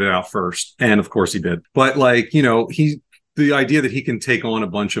who figured it out first, and of course he did. But like, the idea that he can take on a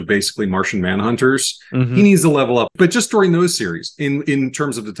bunch of basically Martian manhunters, he needs to level up. But just during those series, in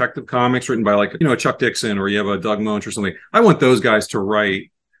terms of detective comics written by like a Chuck Dixon, or you have a Doug Moench or something, I want those guys to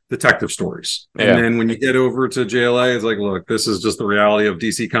write detective stories. Yeah. And then when you get over to JLA, it's like, look, this is just the reality of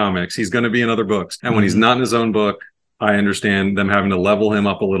DC Comics. He's going to be in other books. And when he's not in his own book, I understand them having to level him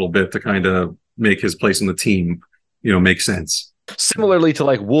up a little bit to kind of make his place in the team, make sense. Similarly to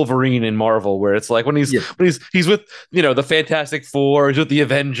like Wolverine in Marvel, where it's like when he's with, the Fantastic Four, he's with the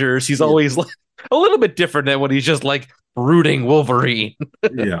Avengers, he's always like a little bit different than when he's just like brooding Wolverine.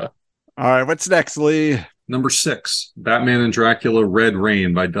 Yeah. All right. What's next, Lee? Number 6, Batman and Dracula Red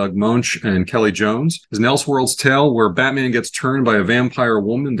Rain by Doug Moench and Kelly Jones is an Elseworlds tale where Batman gets turned by a vampire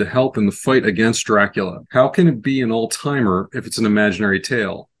woman to help in the fight against Dracula. How can it be an all-timer if it's an imaginary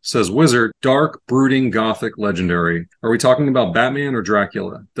tale? Says Wizard, dark, brooding, gothic, legendary. Are we talking about Batman or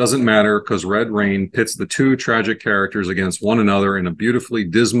Dracula? Doesn't matter, because Red Rain pits the two tragic characters against one another in a beautifully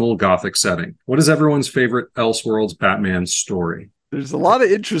dismal gothic setting. What is everyone's favorite Elseworlds Batman story? There's a lot of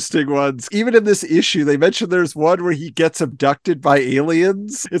interesting ones. Even in this issue, they mentioned there's one where he gets abducted by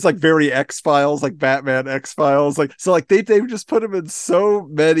aliens. It's like very X-Files, like Batman X-Files. They've just put him in so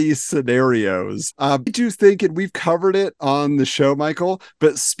many scenarios. I do think, and we've covered it on the show, Michael,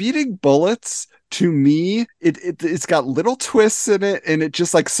 but Speeding Bullets to me, it's got little twists in it, and it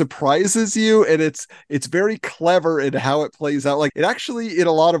just like surprises you, and it's very clever in how it plays out. Like, it actually, in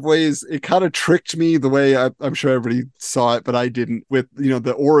a lot of ways, it kind of tricked me the way I'm sure everybody saw it, but I didn't, with,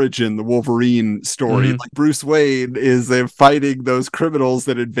 the origin, the Wolverine story. Mm-hmm. Like, Bruce Wayne is fighting those criminals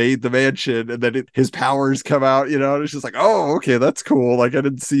that invade the mansion, and then his powers come out, and it's just like, oh, okay, that's cool. Like, I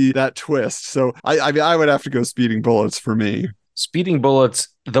didn't see that twist. So I mean, I would have to go Speeding Bullets for me. Speeding Bullets,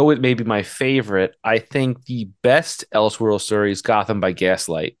 though it may be my favorite, I think the best Elseworld story is Gotham by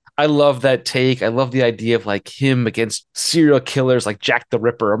Gaslight. I love that take. I love the idea of like him against serial killers like Jack the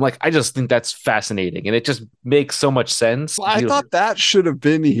Ripper. I'm like, I just think that's fascinating, and it just makes so much sense. Well, I thought that should have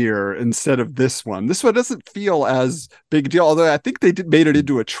been here instead of this one. This one doesn't feel as big a deal, although I think they made it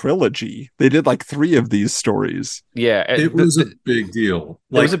into a trilogy. They did like 3 of these stories. Yeah, it was a big deal.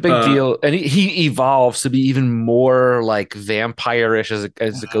 It was a big deal, and he evolves to be even more like vampire-ish as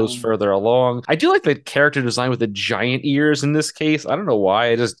it goes further along. I do like the character design with the giant ears in this case. I don't know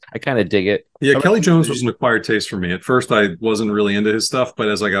why. I kind of dig it. Yeah, Kelly Jones was an acquired taste for me. At first, I wasn't really into his stuff, but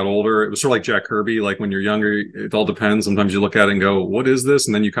as I got older, it was sort of like Jack Kirby. Like, when you're younger, it all depends. Sometimes you look at it and go, what is this?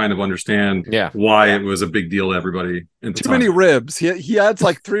 And then you kind of understand why it was a big deal to everybody. Too many ribs. He adds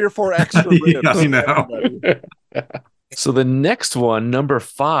like 3 or 4 extra ribs. Yeah, I know. So the next one, number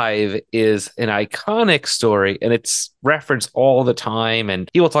 5, is an iconic story, and it's referenced all the time, and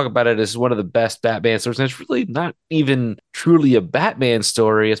people talk about it as one of the best Batman stories, and it's really not even truly a Batman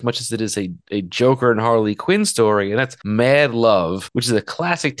story as much as it is a Joker and Harley Quinn story, and that's Mad Love, which is a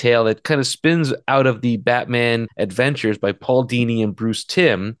classic tale that kind of spins out of the Batman adventures by Paul Dini and Bruce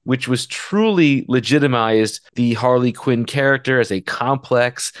Timm, which was truly legitimized the Harley Quinn character as a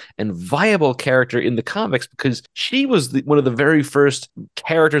complex and viable character in the comics, because she was one of the very first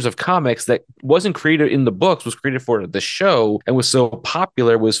characters of comics that wasn't created in the books, was created for the show, and was so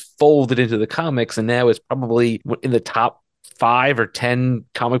popular, was folded into the comics, and now is probably in the top 5 or 10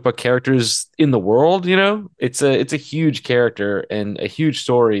 comic book characters in the world. It's a huge character and a huge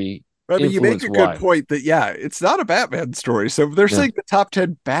story. I mean, you make a good point that, it's not a Batman story. So if they're saying the top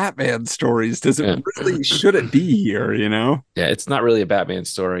 10 Batman stories, does it really, should it be here, Yeah, it's not really a Batman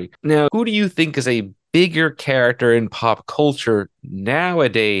story. Now, who do you think is a bigger character in pop culture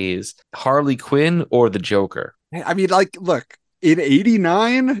nowadays, Harley Quinn or the Joker? I mean, like, look, in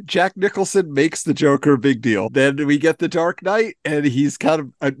 89, Jack Nicholson makes the Joker a big deal. Then we get the Dark Knight, and he's kind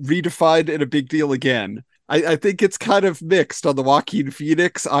of redefined and a big deal again. I think it's kind of mixed on the Joaquin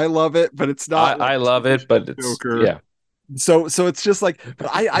Phoenix. I love it, but it's not. I love it, but it's Joker. Yeah. So it's just like, but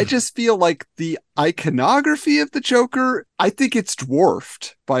I just feel like the iconography of the Joker, I think it's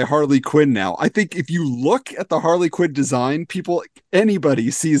dwarfed by Harley Quinn now. I think if you look at the Harley Quinn design, anybody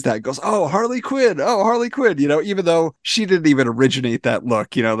sees that, goes, oh, Harley Quinn, even though she didn't even originate that look,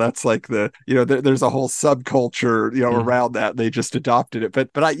 that's like there's a whole subculture, around that. They just adopted it.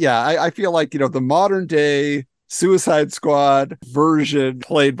 But I feel like, the modern day Suicide Squad version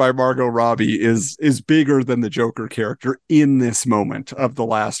played by Margot Robbie is bigger than the Joker character in this moment of the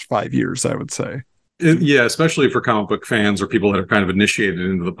last 5 years, I would say. Yeah, especially for comic book fans or people that are kind of initiated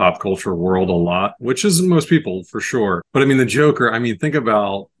into the pop culture world a lot, which is most people for sure. But I mean, the Joker, think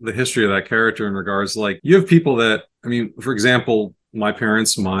about the history of that character in regards, like, you have people that, for example, my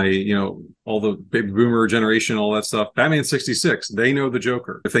parents, all the baby boomer generation, all that stuff, Batman 66, they know the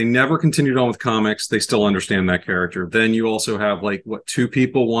Joker. If they never continued on with comics, they still understand that character. Then you also have 2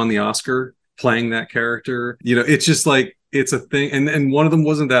 people won the Oscar playing that character. It's just like, it's a thing. And one of them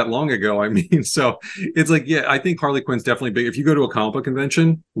wasn't that long ago. So it's like, I think Harley Quinn's definitely big. If you go to a comic book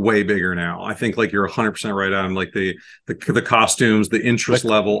convention, way bigger now. I think you're 100% right on the costumes, the interest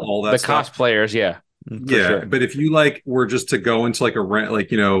level, all that stuff. The cosplayers, yeah. Sure. But if you were just to go into a rent,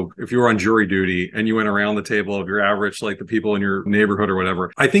 if you were on jury duty and you went around the table of your average, the people in your neighborhood or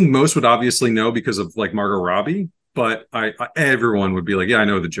whatever, I think most would obviously know because of Margot Robbie. But everyone would be like, I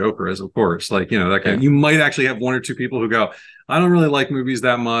know the Joker is, of course, that kind. You might actually have 1 or 2 people who go, I don't really like movies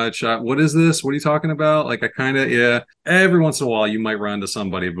that much. What is this? What are you talking about? I kind of, every once in a while you might run into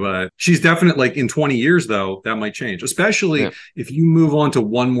somebody, but she's definitely in 20 years though, that might change, especially if you move on to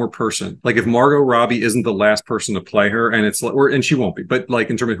one more person. If Margot Robbie isn't the last person to play her, and and she won't be, but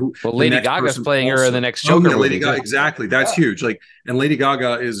in terms of who, Lady Gaga's playing her in the next Joker movie. Lady Gaga, exactly. That's huge. And Lady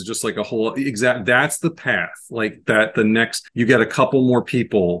Gaga is just a whole that's the path. That the next, you get a couple more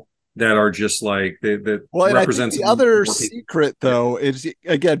people that are just like that Well, and I think represents the other more people. secret, though, is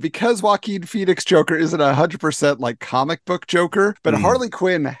again because Joaquin Phoenix Joker isn't 100% like comic book Joker, but Harley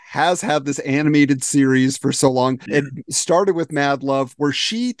Quinn has had this animated series for so long. It started with Mad Love, where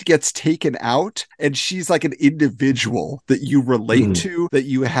she gets taken out and she's like an individual that you relate to, that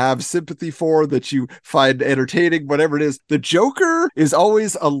you have sympathy for, that you find entertaining, whatever it is. The Joker is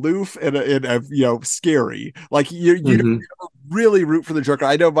always aloof and scary. Like you don't really root for the Joker.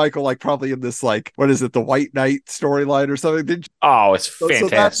 I know Michael, like probably in this, like, what is it, the White Knight storyline or something? Oh, it's fantastic. So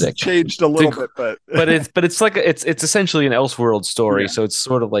that's changed a little bit, but it's like it's essentially an Elseworld story. So it's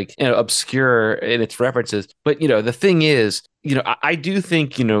sort of like, obscure in its references. But the thing is, I do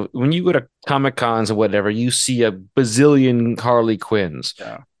think, when you go to Comic Cons or whatever, you see a bazillion Harley Quinns.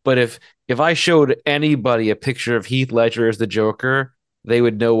 Yeah. But if I showed anybody a picture of Heath Ledger as the Joker, they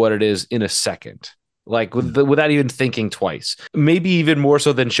would know what it is in a second. Like without even thinking twice, maybe even more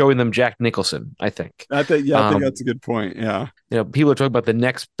so than showing them Jack Nicholson. I think I think that's a good point. Yeah, people are talking about the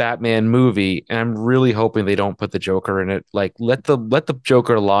next Batman movie, and I'm really hoping they don't put the Joker in it. Like let the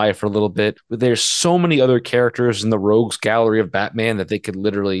Joker lie for a little bit. There's so many other characters in the rogues gallery of Batman that they could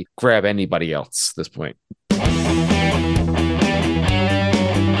literally grab anybody else at this point.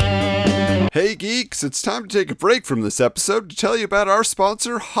 Hey geeks, it's time to take a break from this episode to tell you about our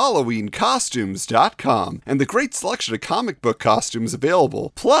sponsor, HalloweenCostumes.com, and the great selection of comic book costumes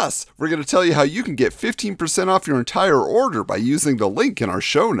available. Plus, we're going to tell you how you can get 15% off your entire order by using the link in our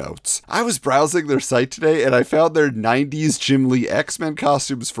show notes. I was browsing their site today and I found their 90s Jim Lee X-Men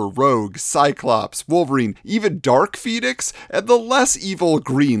costumes for Rogue, Cyclops, Wolverine, even Dark Phoenix, and the less evil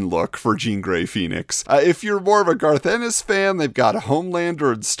green look for Jean Grey Phoenix. If you're more of a Garth Ennis fan, they've got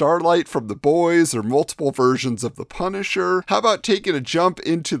Homelander and Starlight from The Boys or multiple versions of the Punisher. How about taking a jump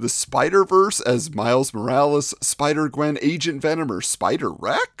into the Spider-Verse as Miles Morales, Spider-Gwen, Agent Venom, or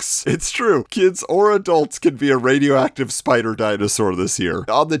Spider-Rex? It's true, kids or adults can be a radioactive spider dinosaur this year.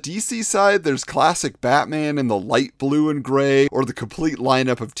 On the DC side, there's classic Batman in the light blue and gray, or the complete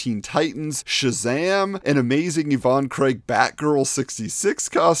lineup of Teen Titans, Shazam, an amazing Yvonne Craig Batgirl 66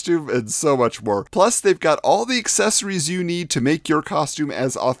 costume, and so much more. Plus, they've got all the accessories you need to make your costume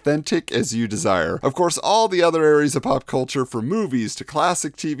as authentic as you desire. Of course, all the other areas of pop culture, from movies to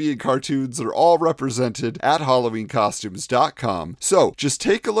classic TV and cartoons, are all represented at HalloweenCostumes.com. So, just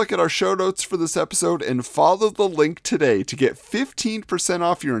take a look at our show notes for this episode and follow the link today to get 15%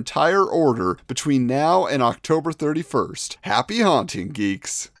 off your entire order between now and October 31st. Happy haunting,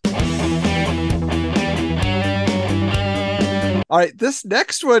 geeks! All right, this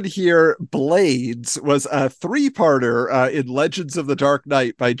next one here, Blades, was a three-parter in Legends of the Dark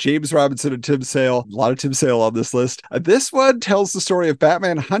Knight by James Robinson and Tim Sale. A lot of Tim Sale on this list. This one tells the story of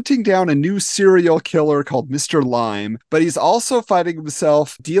Batman hunting down a new serial killer called Mr. Lime, but he's also finding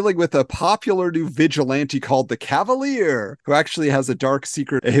himself dealing with a popular new vigilante called the Cavalier, who actually has a dark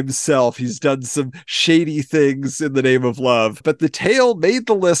secret himself. He's done some shady things in the name of love. But the tale made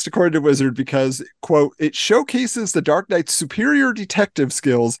the list, according to Wizard, because, quote, it showcases the Dark Knight's superior detective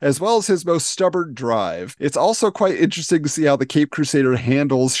skills as well as his most stubborn drive. It's also quite interesting to see how the Cape Crusader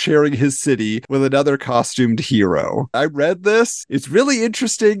handles sharing his city with another costumed hero. I read this. It's really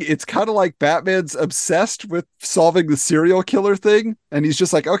interesting. It's kind of like Batman's obsessed with solving the serial killer thing, and he's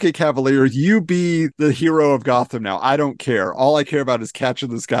just like, okay, Cavalier, you be the hero of Gotham now. I don't care. All I care about is catching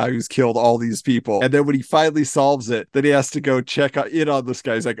this guy who's killed all these people. And then when he finally solves it, then he has to go check in on this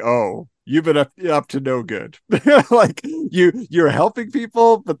guy. He's like, oh, you've been up to no good. Like you're helping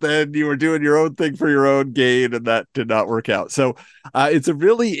people, but then you were doing your own thing for your own gain, and that did not work out. So it's a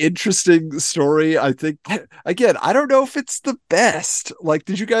really interesting story. I think, again, I don't know if it's the best. Like,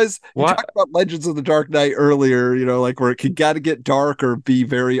 did you guys talk about Legends of the Dark Knight earlier? Like where it can got to get dark or be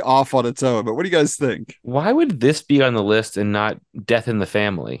very off on its own. But what do you guys think? Why would this be on the list and not Death in the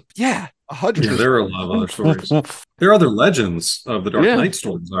Family? Yeah. 100%. Yeah, there are a lot of other stories. There are other Legends of the Dark Knight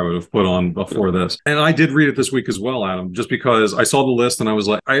stories I would have put on before this. And I did read it this week as well, Adam, just because I saw the list and I was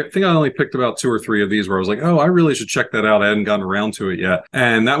like, I think I only picked about 2 or 3 of these where I was like, oh, I really should check that out. I hadn't gotten around to it yet.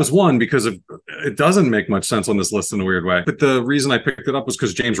 And that was one because it doesn't make much sense on this list in a weird way. But the reason I picked it up was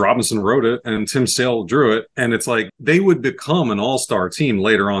because James Robinson wrote it and Tim Sale drew it. And it's like they would become an all-star team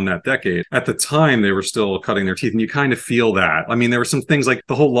later on that decade. At the time, they were still cutting their teeth. And you kind of feel that. I mean, there were some things like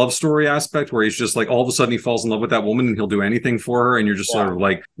the whole love story aspect where he's just like, all of a sudden he falls in love with that woman and he'll do anything for her. And you're just sort of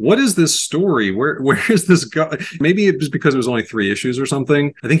like, what is this story? Where is this go? Maybe it was because it was only 3 issues or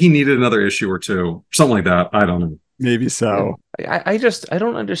something. I think he needed another issue or 2, something like that. I don't know. Maybe so. I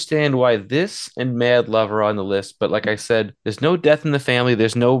don't understand why this and Mad Love are on the list. But like I said, there's no Death in the Family.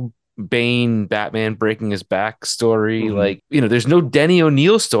 There's no Bane, Batman breaking his back story. Mhm. Like, there's no Denny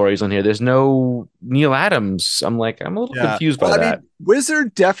O'Neil stories on here. There's no Neil Adams. I'm a little confused by that.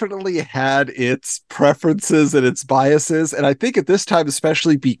 Wizard definitely had its preferences and its biases. And I think at this time,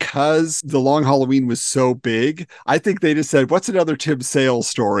 especially because The Long Halloween was so big, I think they just said, what's another Tim Sale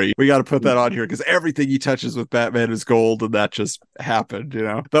story? We got to put that on here because everything he touches with Batman is gold. And that just happened,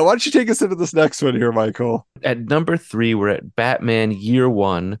 But why don't you take us into this next one here, Michael? At number 3, we're at Batman Year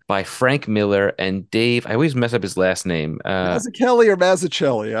One by Frank Miller and Dave. I always mess up his last name. Mazzucchelli or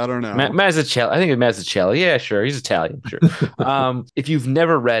Mazzucchelli? I don't know. Mazzucchelli. I think it's Mazzucchelli. Yeah, sure. He's Italian. Sure. If you've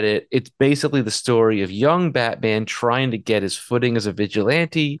never read it, it's basically the story of young Batman trying to get his footing as a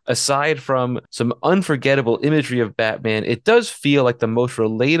vigilante. Aside from some unforgettable imagery of Batman, it does feel like the most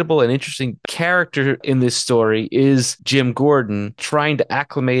relatable and interesting character in this story is Jim Gordon trying to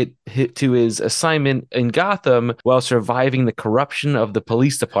acclimate to his assignment in Gotham while surviving the corruption of the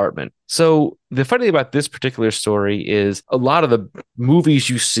police department. So the funny thing about this particular story is a lot of the movies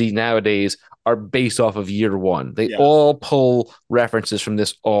you see nowadays are based off of Year One. They all pull references from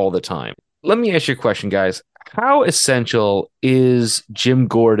this all the time. Let me ask you a question, guys. How essential is Jim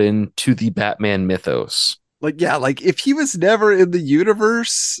Gordon to the Batman mythos? Like if he was never in the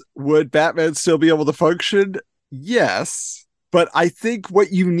universe, would Batman still be able to function? Yes. But I think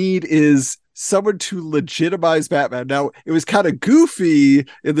what you need is someone to legitimize Batman. Now, it was kind of goofy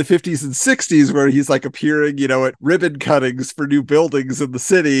in the 50s and 60s where he's like appearing, at ribbon cuttings for new buildings in the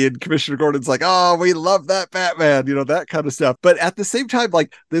city. And Commissioner Gordon's like, oh, we love that Batman, that kind of stuff. But at the same time,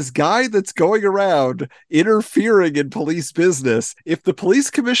 like this guy that's going around interfering in police business, if the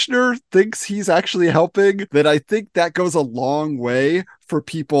police commissioner thinks he's actually helping, then I think that goes a long way for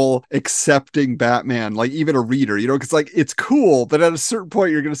people accepting Batman, like even a reader, because like it's cool, but at a certain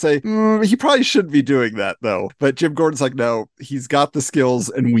point you're going to say, he probably shouldn't be doing that though. But Jim Gordon's like, no, he's got the skills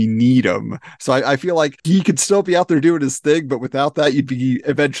and we need him. So I feel like he could still be out there doing his thing, but without that, you'd be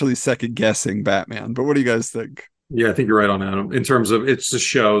eventually second guessing Batman. But what do you guys think? Yeah, I think you're right on Adam. In terms of it's to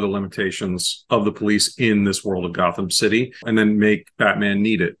show the limitations of the police in this world of Gotham City and then make Batman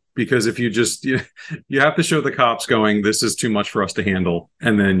need it. Because if you just, you have to show the cops going, this is too much for us to handle.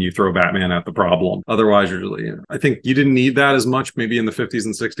 And then you throw Batman at the problem. Otherwise, I think you didn't need that as much maybe in the 50s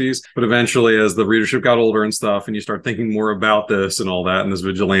and 60s. But eventually, as the readership got older and stuff, and you start thinking more about this and all that and this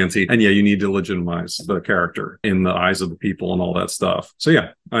vigilante. And you need to legitimize the character in the eyes of the people and all that stuff. So yeah,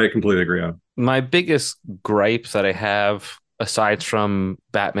 I completely agree. My biggest gripes that I have, aside from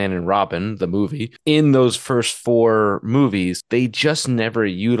Batman and Robin, the movie, in those first 4 movies, they just never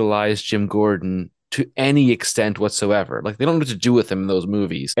utilized Jim Gordon to any extent whatsoever. Like, they don't know what to do with him in those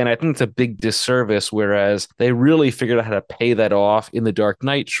movies. And I think it's a big disservice, whereas they really figured out how to pay that off in the Dark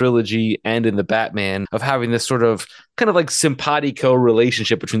Knight trilogy and in the Batman of having this sort of kind of like simpatico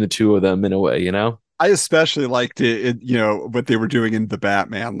relationship between the two of them in a way, I especially liked it, what they were doing in the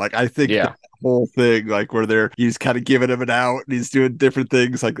Batman. Like, I think the whole thing, like where he's kind of giving him an out and he's doing different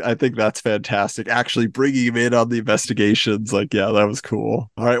things. Like, I think that's fantastic. Actually bringing him in on the investigations. Like, yeah, that was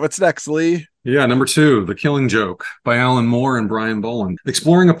cool. All right, what's next, Lee? Yeah, number 2, The Killing Joke by Alan Moore and Brian Boland.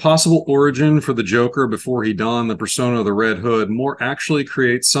 Exploring a possible origin for the Joker before he donned the persona of the Red Hood, Moore actually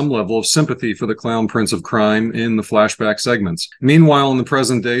creates some level of sympathy for the clown prince of crime in the flashback segments. Meanwhile, in the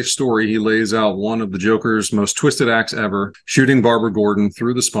present-day story, he lays out one of the Joker's most twisted acts ever, shooting Barbara Gordon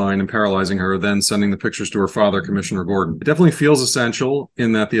through the spine and paralyzing her, then sending the pictures to her father, Commissioner Gordon. It definitely feels essential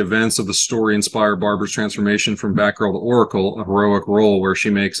in that the events of the story inspire Barbara's transformation from Batgirl to Oracle, a heroic role where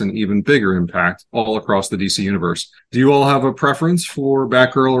she makes an even bigger impact all across the DC universe. Do you all have a preference for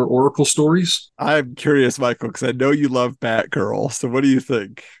Batgirl or Oracle stories? I'm curious, Michael, because I know you love Batgirl. So what do you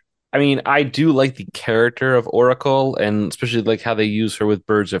think? I mean, I do like the character of Oracle and especially like how they use her with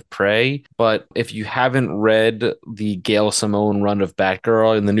Birds of Prey. But if you haven't read the Gail Simone run of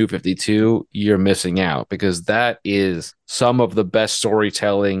Batgirl in the New 52, you're missing out because that is some of the best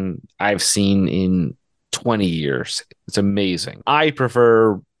storytelling I've seen in 20 years. It's amazing. I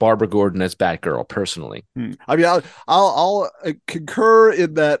prefer Barbara Gordon as Batgirl personally. I mean, I'll concur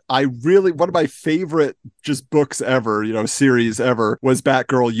in that. One of my favorite just books ever, series ever was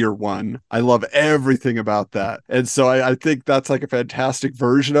Batgirl Year One. I love everything about that. And so I think that's like a fantastic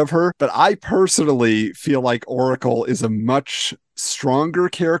version of her. But I personally feel like Oracle is a much stronger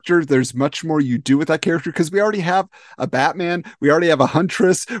character. There's much more you do with that character because we already have a Batman, we already have a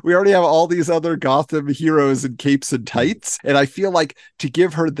Huntress, we already have all these other Gotham heroes in capes and tights. And I feel like to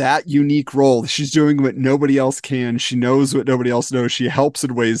give her that unique role, she's doing what nobody else can. She knows what nobody else knows. She helps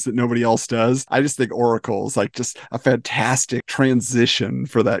in ways that nobody else does. I just think Oracle is like just a fantastic transition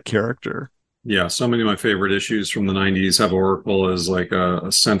for that character. Yeah, so many of my favorite issues from the 90s have Oracle as like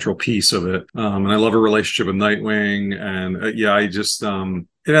a central piece of it. And I love her relationship with Nightwing. And yeah, I just,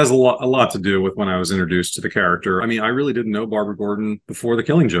 it has a lot to do with when I was introduced to the character. I mean, I really didn't know Barbara Gordon before The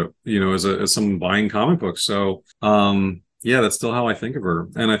Killing Joke, as someone buying comic books. So, yeah, that's still how I think of her.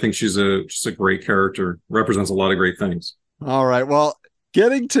 And I think she's just a great character, represents a lot of great things. All right. Well,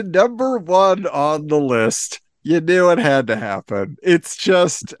 getting to number one on the list. You knew it had to happen. It's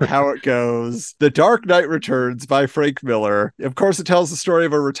just how it goes. The Dark Knight Returns by Frank Miller. Of course, it tells the story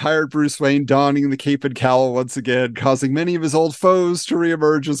of a retired Bruce Wayne donning the cape and cowl once again, causing many of his old foes to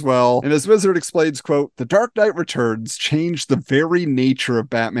reemerge as well. And as Wizard explains, quote, The Dark Knight Returns changed the very nature of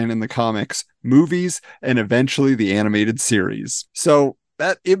Batman in the comics, movies, and eventually the animated series. So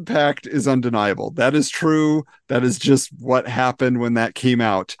that impact is undeniable. That is true. That is just what happened when that came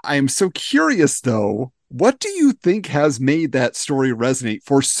out. I am so curious, though, what do you think has made that story resonate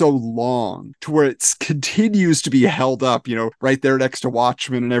for so long to where it continues to be held up, right there next to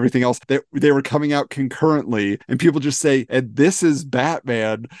Watchmen and everything else? They were coming out concurrently and people just say, and this is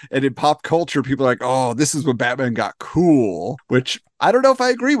Batman. And in pop culture, people are like, oh, this is when Batman got cool, which I don't know if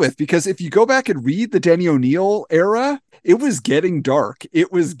I agree with, because if you go back and read the Denny O'Neil era, it was getting dark.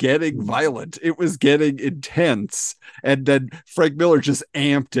 It was getting violent. It was getting intense. And then Frank Miller just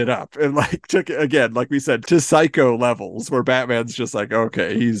amped it up and took it again, like we said, to Psycho levels where Batman's just like,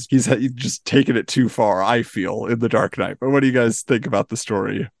 okay, he's just taken it too far, I feel, in The Dark Knight. But what do you guys think about the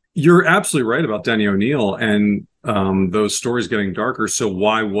story? You're absolutely right about Denny O'Neil and those stories getting darker. So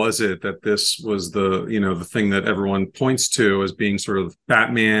why was it that this was the thing that everyone points to as being sort of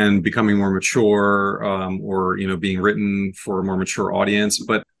Batman becoming more mature, or being written for a more mature audience?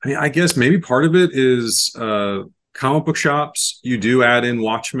 But I guess maybe part of it is comic book shops. You do add in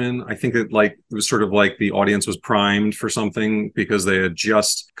Watchmen. I think that it was sort of like the audience was primed for something because they had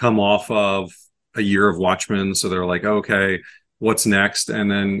just come off of a year of Watchmen. So they're like, okay, what's next? And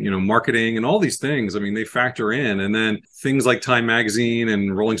then, marketing and all these things, I mean, they factor in. And then things like Time Magazine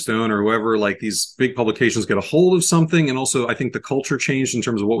and Rolling Stone or whoever, like these big publications get a hold of something. And also, I think the culture changed in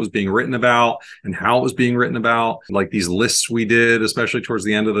terms of what was being written about and how it was being written about. Like these lists we did, especially towards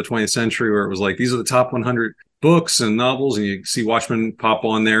the end of the 20th century, where it was like, these are the top 100 books and novels, and you see Watchmen pop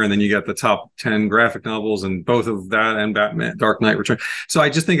on there, and then you got the top 10 graphic novels, and both of that and Batman Dark Knight Return. So I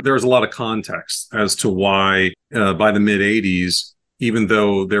just think there's a lot of context as to why by the mid 80s, even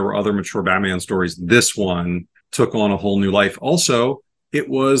though there were other mature Batman stories, this one took on a whole new life. Also, it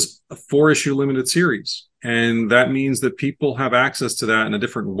was a 4-issue limited series. And that means that people have access to that in a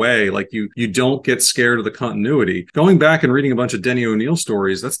different way. Like you don't get scared of the continuity. Going back and reading a bunch of Denny O'Neil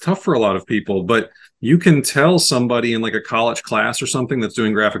stories, that's tough for a lot of people, but you can tell somebody in like a college class or something that's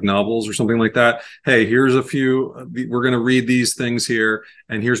doing graphic novels or something like that, hey, here's a few, we're going to read these things here,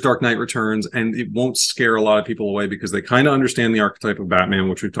 and here's Dark Knight Returns, and it won't scare a lot of people away because they kind of understand the archetype of Batman,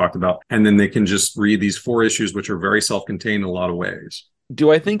 which we've talked about, and then they can just read these 4 issues, which are very self-contained in a lot of ways.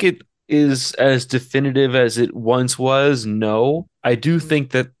 Do I think it is as definitive as it once was? No. I do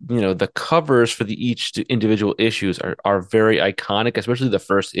think that, the covers for each individual issues are very iconic, especially the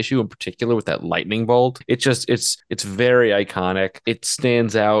first issue in particular with that lightning bolt. It's very iconic. It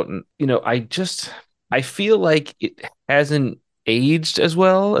stands out. And, I feel like it hasn't aged as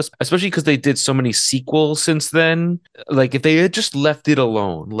well, especially because they did so many sequels since then. Like if they had just left it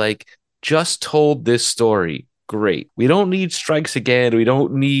alone, like just told this story, great. We don't need Strikes Again. We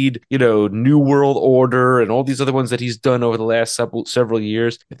don't need, New World Order and all these other ones that he's done over the last several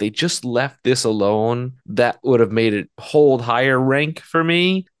years. If they just left this alone, that would have made it hold higher rank for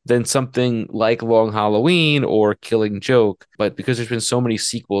me than something like Long Halloween or Killing Joke. But because there's been so many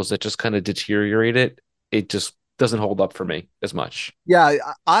sequels that just kind of deteriorate it, it just doesn't hold up for me as much. Yeah,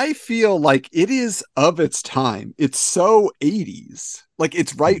 I feel like it is of its time. It's so 80s. Like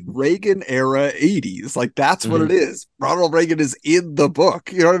it's right Reagan era 80s. Like that's what it is. Ronald Reagan is in the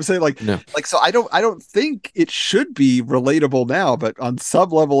book. You know what I'm saying? Like, no. So I don't think it should be relatable now, but on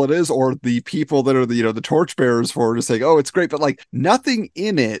some level it is, or the people that are the torchbearers for it are saying, oh, it's great, but like nothing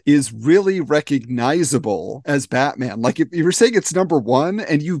in it is really recognizable as Batman. Like if you're saying it's number one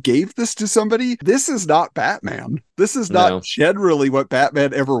and you gave this to somebody, this is not Batman. This is not generally what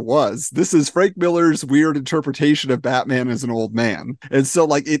Batman ever was. This is Frank Miller's weird interpretation of Batman as an old man. And so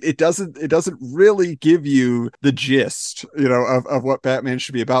like it doesn't really give you the gist, of what Batman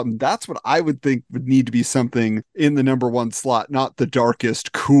should be about. And that's what I would think would need to be something in the number one slot, not the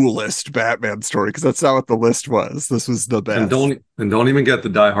darkest, coolest Batman story, because that's not what the list was. This was the best. And don't even get the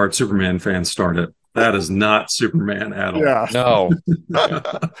diehard Superman fans started. That is not Superman at all. Yeah. No.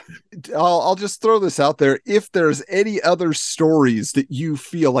 I'll just throw this out there. If there's any other stories that you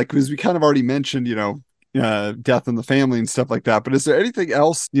feel like, because we kind of already mentioned, death in the family and stuff like that, but is there anything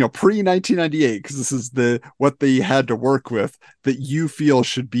else, pre 1998, because this is what they had to work with, that you feel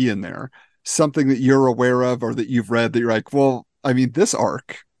should be in there? Something that you're aware of or that you've read that you're like, well, I mean, this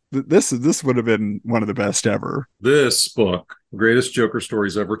arc, this would have been one of the best ever. This book, Greatest Joker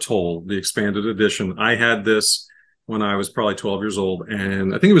Stories Ever Told, the expanded edition. I had this when I was probably 12 years old,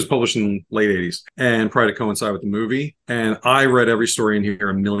 and I think it was published in late 80s and probably to coincide with the movie. And I read every story in here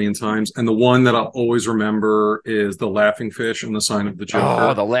a million times. And the one that I'll always remember is The Laughing Fish and the Sign of the Joker.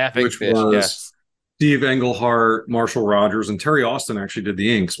 Oh, The Laughing Fish, yes. Steve Englehart, Marshall Rogers, and Terry Austin actually did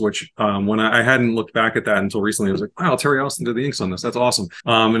the inks, which when I hadn't looked back at that until recently, I was like, wow, Terry Austin did the inks on this. That's awesome.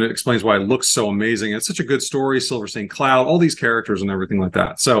 And it explains why it looks so amazing. It's such a good story, Silver St. Cloud, all these characters and everything like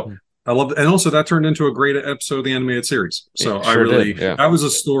that. So I loved it. And also that turned into a great episode of the animated series. So that was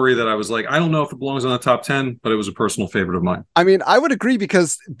a story that I was like, I don't know if it belongs on the top 10, but it was a personal favorite of mine. I mean, I would agree,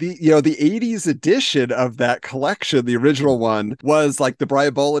 because the 80s edition of that collection, the original one, was like the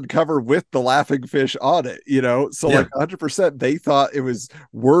Brian Boland cover with the laughing fish on it, so like 100% they thought it was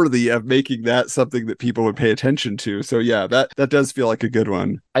worthy of making that something that people would pay attention to. So yeah, that does feel like a good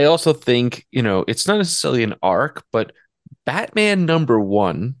one. I also think, it's not necessarily an arc, but Batman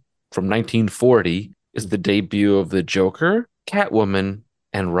 #1 from 1940 is the debut of the Joker, Catwoman,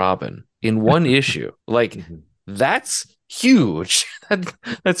 and Robin in one issue. Like, that's huge.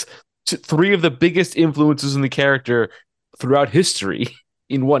 That's three of the biggest influences in the character throughout history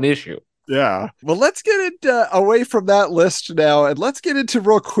in one issue. Yeah. Well, let's get it away from that list now, and let's get into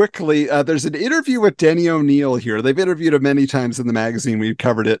real quickly. There's an interview with Denny O'Neil here. They've interviewed him many times in the magazine. We've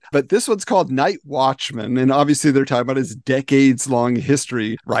covered it, but this one's called Night Watchman. And obviously they're talking about his decades-long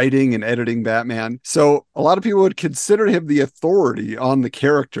history writing and editing Batman. So a lot of people would consider him the authority on the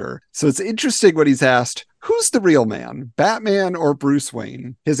character. So it's interesting when he's asked, who's the real man, Batman or Bruce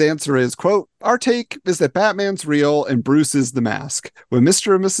Wayne? His answer is, quote, our take is that Batman's real and Bruce is the mask. When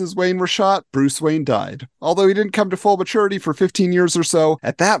Mr. and Mrs. Wayne were shot, Bruce Wayne died. Although he didn't come to full maturity for 15 years or so,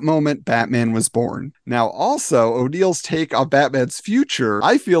 at that moment, Batman was born. Now, also, O'Neill's take on Batman's future,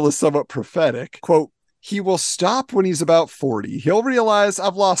 I feel, is somewhat prophetic. Quote, he will stop when he's about 40. He'll realize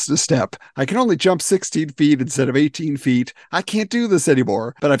I've lost a step. I can only jump 16 feet instead of 18 feet. I can't do this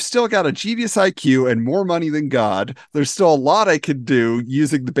anymore, but I've still got a genius IQ and more money than God. There's still a lot I can do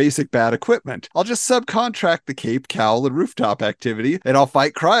using the basic bat equipment. I'll just subcontract the cape, cowl, and rooftop activity, and I'll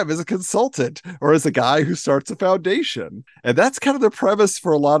fight crime as a consultant or as a guy who starts a foundation. And that's kind of the premise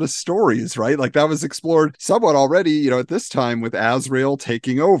for a lot of stories, right? Like that was explored somewhat already, at this time with Azrael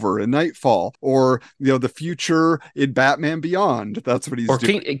taking over in Nightfall, or, the future in Batman Beyond. That's what he's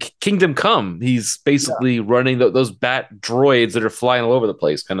doing. Kingdom Come. He's basically running those bat droids that are flying all over the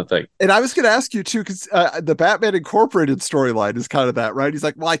place, kind of thing. And I was going to ask you too, because the Batman Incorporated storyline is kind of that, right? He's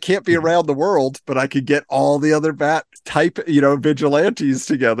like, well, I can't be around the world, but I could get all the other bat type, vigilantes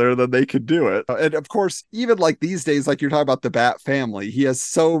together, then they could do it. And of course, even like these days, like you're talking about the Bat family, he has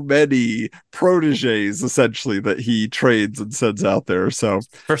so many proteges essentially that he trades and sends out there. So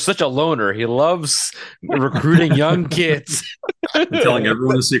for such a loner, he loves recruiting young kids and telling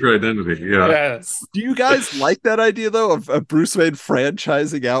everyone the secret identity. Yeah. Yes. Do you guys like that idea though of Bruce Wayne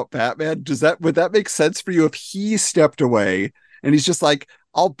franchising out Batman? Would that make sense for you if he stepped away and he's just like,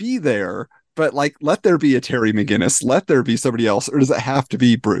 I'll be there, but like let there be a Terry McGinnis, let there be somebody else, or does it have to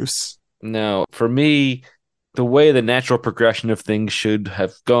be Bruce? No, for me, the way the natural progression of things should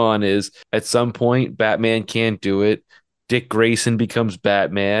have gone is at some point Batman can't do it. Dick Grayson becomes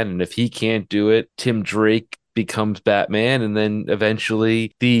Batman, and if he can't do it, Tim Drake becomes Batman, and then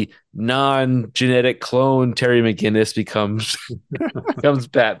eventually the non-genetic clone Terry McGinnis becomes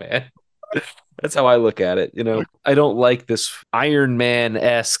Batman. That's how I look at it. I don't like this Iron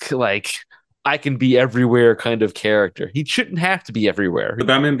Man-esque, like, I can be everywhere kind of character. He shouldn't have to be everywhere. The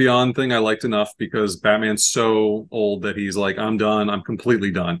Batman Beyond thing I liked enough because Batman's so old that he's like, I'm done. I'm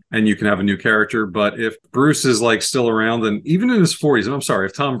completely done. And you can have a new character. But if Bruce is like still around, and even in his 40s, and I'm sorry,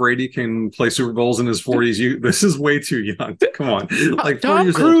 if Tom Brady can play Super Bowls in his 40s, this is way too young. Come on. Like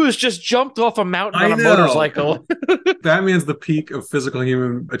Tom Cruise just jumped off a mountain on a motorcycle. Batman's the peak of physical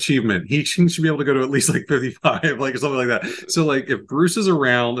human achievement. He should be able to go to at least like 55, like something like that. So like if Bruce is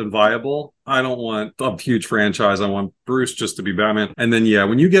around and viable, I don't want a huge franchise. I want Bruce just to be Batman. And then, yeah,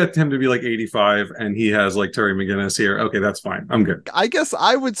 when you get him to be like 85 and he has like Terry McGinnis here, okay, that's fine. I'm good. I guess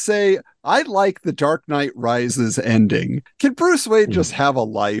I would say I like the Dark Knight Rises ending. Can Bruce Wayne just have a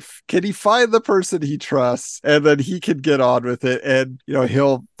life? Can he find the person he trusts and then he can get on with it? And,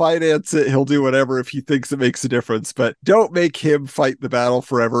 he'll finance it. He'll do whatever if he thinks it makes a difference, but don't make him fight the battle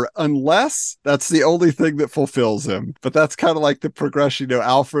forever unless that's the only thing that fulfills him. But that's kind of like the progression.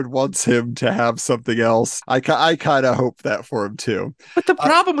 Alfred wants him to have something else. I kind of hope that for him too. But the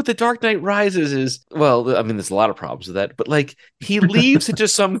problem with the Dark Knight Rises is, well, I mean, there's a lot of problems with that, but like he leaves it to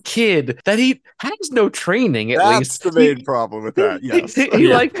some kid that he has no training. At least that's the main problem with that. Yes,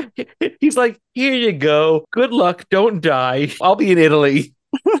 he's like, here you go. Good luck. Don't die. I'll be in Italy.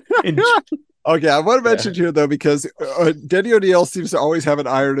 Okay, I want to mention here, though, because Denny O'Neil seems to always have an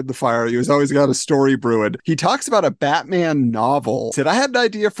iron in the fire. He's always got a story brewing. He talks about a Batman novel. He said, I had an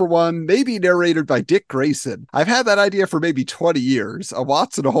idea for one, maybe narrated by Dick Grayson. I've had that idea for maybe 20 years, a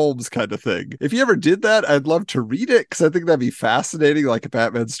Watson Holmes kind of thing. If you ever did that, I'd love to read it, because I think that'd be fascinating, like a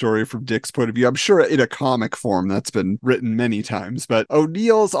Batman story from Dick's point of view. I'm sure in a comic form that's been written many times, but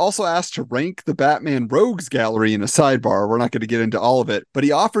O'Neill's also asked to rank the Batman Rogues Gallery in a sidebar. We're not going to get into all of it, but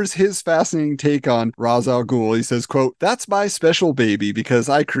he offers his fascinating take on Ra's al Ghul. He says, quote, that's my special baby because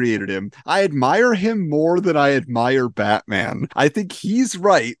I created him. I admire him more than I admire Batman. I think he's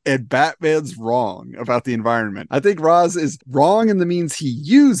right and Batman's wrong about the environment. I think Ra's is wrong in the means he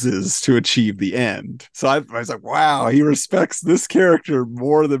uses to achieve the end. So I was like, wow, he respects this character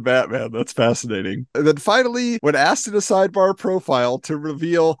more than Batman. That's fascinating. And then finally, when asked in a sidebar profile to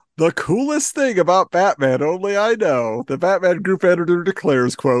reveal the coolest thing about Batman only I know, the Batman Group editor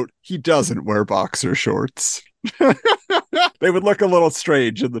declares, quote, he doesn't wear boxer shorts. They would look a little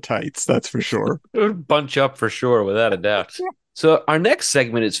strange in the tights, that's for sure. It would bunch up for sure, without a doubt. So our next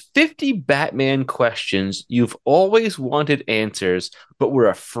segment is 50 Batman questions you've always wanted answers, but were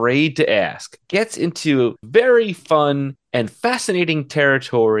afraid to ask. Gets into very fun and fascinating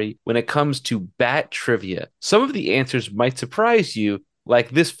territory when it comes to Bat trivia. Some of the answers might surprise you,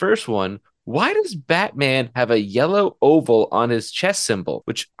 like this first one. Why does Batman have a yellow oval on his chest symbol?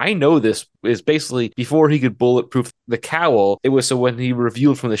 Which I know this is basically before he could bulletproof the cowl. It was so when he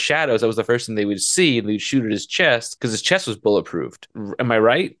revealed from the shadows, that was the first thing they would see, and they'd shoot at his chest because his chest was bulletproofed. Am I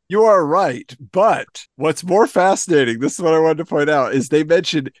right? You are right. But what's more fascinating, this is what I wanted to point out, is they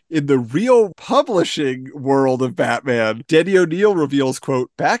mentioned in the real publishing world of Batman, Denny O'Neil reveals,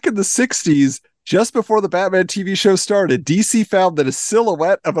 quote, back in the 60s, just before the Batman TV show started, DC found that a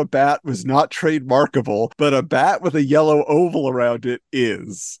silhouette of a bat was not trademarkable, but a bat with a yellow oval around it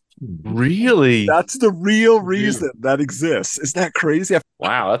is. Really? That's the real reason that exists. Isn't that crazy?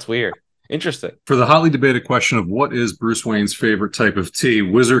 Wow, that's weird. Interesting. For the hotly debated question of what is Bruce Wayne's favorite type of tea,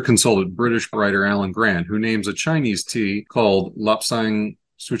 Wizard consulted British writer Alan Grant, who names a Chinese tea called Lapsang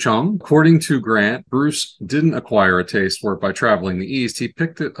Souchong. According to Grant, Bruce didn't acquire a taste for it by traveling the East. He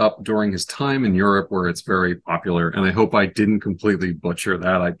picked it up during his time in Europe, where it's very popular. And I hope I didn't completely butcher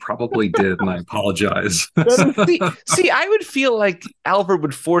that. I probably did, and I apologize. See, I would feel like Alfred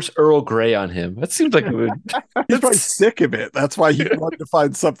would force Earl Grey on him. That seems like it would. He's probably sick of it. That's why he wanted to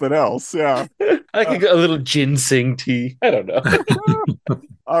find something else. Yeah. Like a little ginseng tea. I don't know.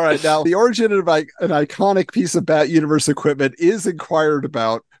 All right. Now, the origin of an iconic piece of Bat Universe equipment is inquired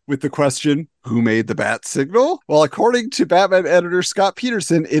about with the question, who made the bat signal? Well, according to Batman editor Scott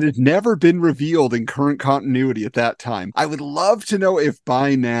Peterson, it had never been revealed in current continuity at that time. I would love to know if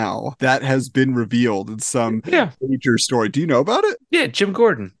by now that has been revealed in some major story. Do you know about it? Yeah, Jim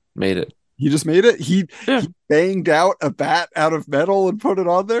Gordon made it. He just made it? He banged out a bat out of metal and put it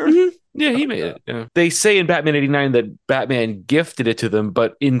on there? Mm-hmm. Yeah, he made it. Yeah. They say in Batman 89 that Batman gifted it to them,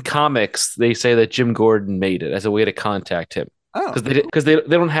 but in comics, they say that Jim Gordon made it as a way to contact him. Oh, because they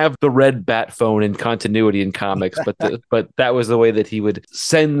don't have the red bat phone in continuity in comics, but that was the way that he would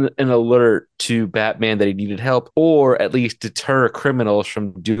send an alert to Batman that he needed help, or at least deter criminals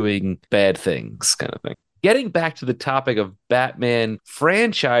from doing bad things, kind of thing. Getting back to the topic of Batman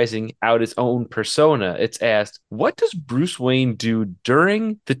franchising out his own persona, it's asked, what does Bruce Wayne do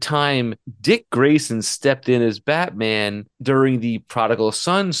during the time Dick Grayson stepped in as Batman during the Prodigal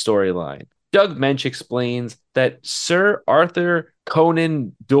Son storyline? Doug Mensch explains that Sir Arthur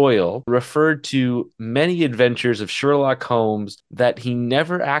Conan Doyle referred to many adventures of Sherlock Holmes that he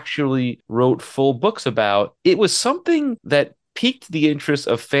never actually wrote full books about. It was something that piqued the interest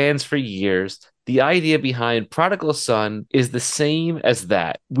of fans for years. The idea behind Prodigal Son is the same as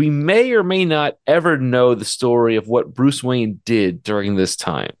that. We may or may not ever know the story of what Bruce Wayne did during this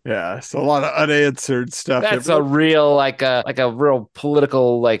time. Yeah, so a lot of unanswered stuff. That's a real, like a real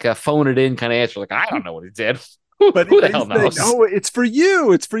political, like a phone it in kind of answer. Like, I don't know what he did. But Who the he's hell saying, knows? no, it's for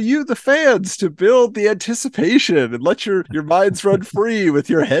you. It's for you, the fans, to build the anticipation and let your minds run free with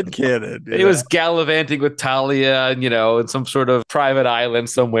your headcanon. He was gallivanting with Talia, and in some sort of private island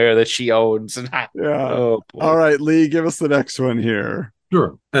somewhere that she owns. And Yeah. oh boy. All right, Lee, give us the next one here.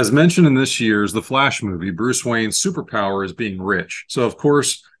 Sure. As mentioned in this year's The Flash movie, Bruce Wayne's superpower is being rich. So, of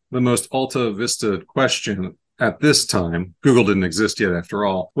course, the most Alta Vista question at this time, Google didn't exist yet after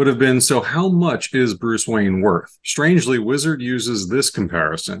all, would have been, so how much is Bruce Wayne worth? Strangely, Wizard uses this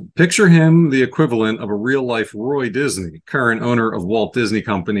comparison. Picture him the equivalent of a real-life Roy Disney, current owner of Walt Disney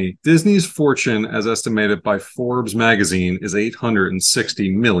Company. Disney's fortune, as estimated by Forbes magazine, is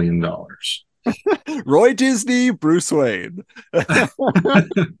 $860 million. Roy Disney, Bruce Wayne.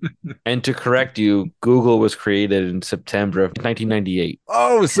 And to correct you, Google was created in September of 1998.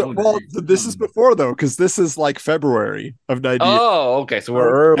 Oh, so this is before though, because this is like February of 98. Oh, okay. So we're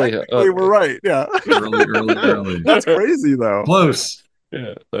early. Okay. We're right. Yeah. Early. That's crazy though. Close.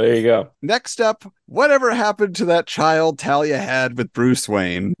 Yeah, there you go. Next up, whatever happened to that child Talia had with Bruce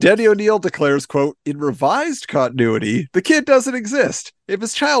Wayne? Denny O'Neil declares, quote, in revised continuity, the kid doesn't exist. If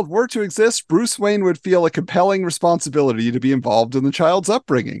his child were to exist, Bruce Wayne would feel a compelling responsibility to be involved in the child's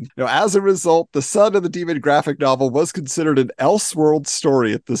upbringing. As a result, the son of the Demon graphic novel was considered an Elseworld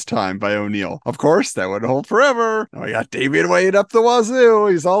story at this time by O'Neil. Of course, that wouldn't hold forever. Now we got Damian Wayne up the wazoo.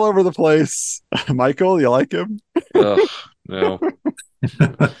 He's all over the place. Michael, you like him? Ugh, no.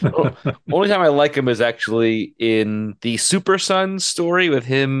 Only time I like him is actually in the Super Sons story with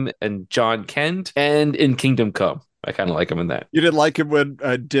him and John Kent, and in Kingdom Come. I kind of like him in that. You didn't like him when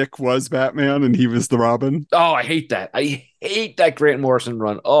Dick was Batman and he was the Robin? Oh, I hate that. I hate that Grant Morrison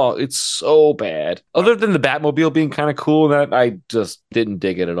run. Oh, it's so bad. Other than the Batmobile being kind of cool, that I just didn't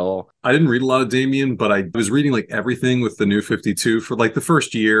dig it at all. I didn't read a lot of Damian, but I was reading like everything with the New 52 for like the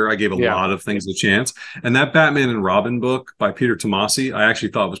first year. I gave a lot of things a chance. And that Batman and Robin book by Peter Tomasi, I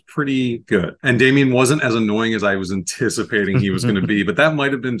actually thought was pretty good. And Damian wasn't as annoying as I was anticipating he was going to be, but that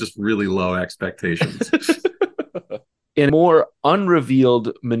might have been just really low expectations. In more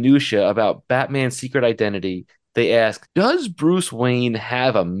unrevealed minutia about Batman's secret identity, they ask, does Bruce Wayne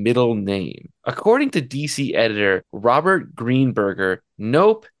have a middle name? According to DC editor Robert Greenberger,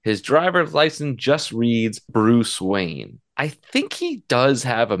 nope, his driver's license just reads Bruce Wayne. I think he does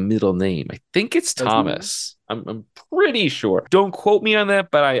have a middle name. I think it's Thomas. I'm pretty sure. Don't quote me on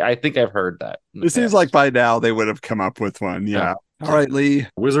that, but I think I've heard that. It seems like by now they would have come up with one. Yeah. All right, Lee.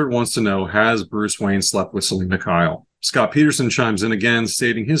 Wizard wants to know, has Bruce Wayne slept with Selena Kyle? Scott Peterson chimes in again,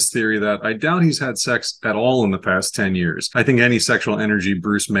 stating his theory that I doubt he's had sex at all in the past 10 years. I think any sexual energy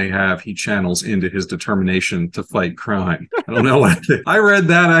Bruce may have, he channels into his determination to fight crime. I don't know what I read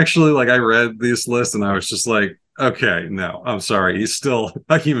that actually, I read this list and I was just like, okay, no, I'm sorry. He's still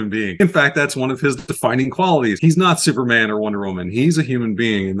a human being. In fact, that's one of his defining qualities. He's not Superman or Wonder Woman. He's a human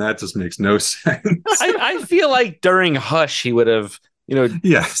being, and that just makes no sense. I feel like during Hush, he would have,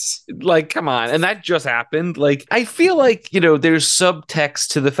 yes. Come on. And that just happened. I feel like, there's subtext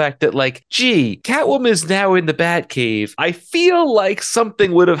to the fact that, gee, Catwoman is now in the Batcave. I feel like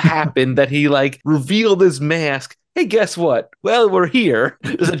something would have happened that he, revealed his mask. Hey, guess what? Well, we're here.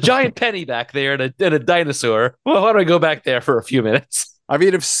 There's a giant penny back there and a dinosaur. Well, why don't I go back there for a few minutes? I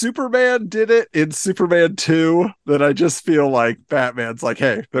mean, if Superman did it in Superman 2, then I just feel like Batman's like,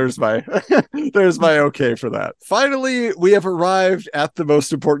 hey, there's my okay for that. Finally, we have arrived at the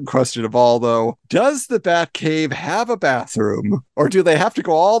most important question of all, though. Does the Batcave have a bathroom, or do they have to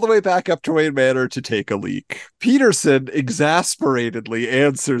go all the way back up to Wayne Manor to take a leak? Peterson exasperatedly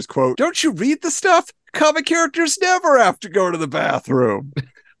answers, quote, don't you read the stuff? Comic characters never have to go to the bathroom.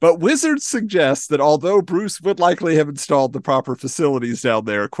 But Wizard suggests that although Bruce would likely have installed the proper facilities down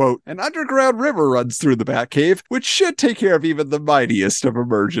there, quote, an underground river runs through the Batcave, which should take care of even the mightiest of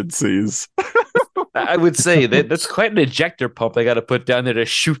emergencies. I would say that's quite an ejector pump they got to put down there to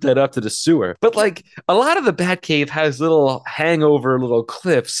shoot that up to the sewer. But a lot of the Batcave has little hangover little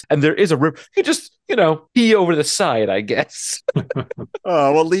cliffs, and there is a river. You just, pee over the side, I guess.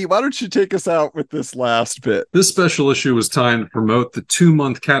 Well, Lee, why don't you take us out with this last bit? This special issue was timed to promote the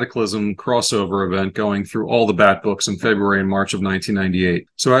 2-month Cataclysm crossover event going through all the Bat books in February and March of 1998.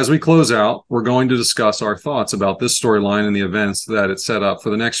 So as we close out, we're going to discuss our thoughts about this storyline and the events that it set up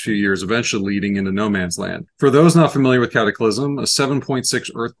for the next few years, eventually leading into No Man's Land. For those not familiar with Cataclysm, a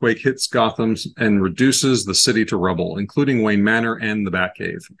 7.6 earthquake hits Gotham and reduces the city to rubble, including Wayne Manor and the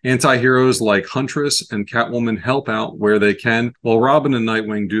Batcave. Anti-heroes like Huntress Huntress and Catwoman help out where they can, while Robin and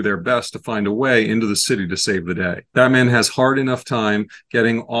Nightwing do their best to find a way into the city to save the day. Batman has hard enough time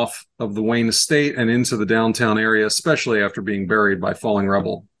getting off of the Wayne estate and into the downtown area, especially after being buried by falling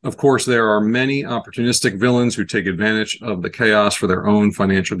rubble. Of course, there are many opportunistic villains who take advantage of the chaos for their own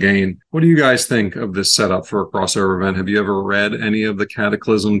financial gain. What do you guys think of this setup for a crossover event? Have you ever read any of the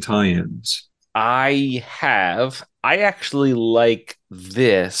Cataclysm tie-ins? I have. I actually like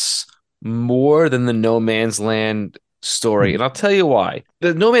this more than the No Man's Land story. And I'll tell you why.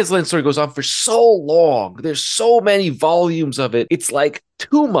 The No Man's Land story goes on for so long. There's so many volumes of it. It's like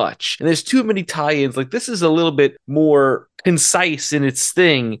too much. And there's too many tie-ins. Like this is a little bit more concise in its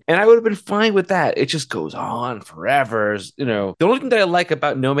thing. And I would have been fine with that. It just goes on forever. You know, the only thing that I like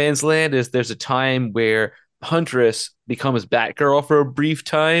about No Man's Land is there's a time where Huntress becomes Batgirl for a brief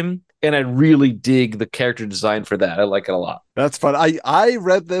time. And I really dig the character design for that. I like it a lot. That's fun. I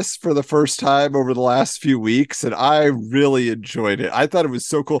read this for the first time over the last few weeks, and I really enjoyed it. I thought it was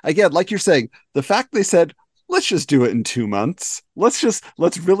so cool. Again, like you're saying, the fact they said, let's just do it in 2 months. Let's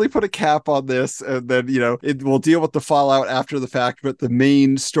really put a cap on this. And then, we'll deal with the fallout after the fact. But the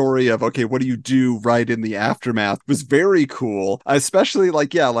main story of, okay, what do you do right in the aftermath was very cool. Especially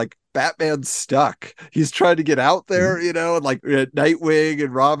like Batman's stuck. He's trying to get out there, and like Nightwing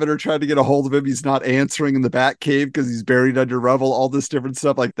and Robin are trying to get a hold of him. He's not answering in the Batcave because he's buried under rubble, all this different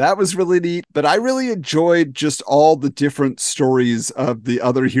stuff. Like that was really neat. But I really enjoyed just all the different stories of the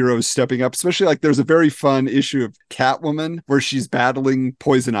other heroes stepping up, especially like there's a very fun issue of Catwoman where she's battling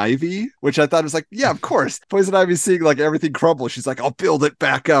Poison Ivy, which I thought was like, yeah, of course. Poison Ivy's seeing like everything crumble. She's like, I'll build it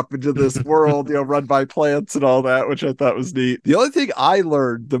back up into this world, run by plants and all that, which I thought was neat. The only thing I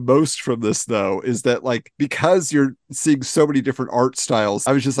learned the most from this though is that like because you're seeing so many different art styles,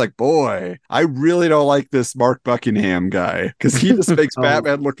 I was just like, boy, I really don't like this Mark Buckingham guy because he just makes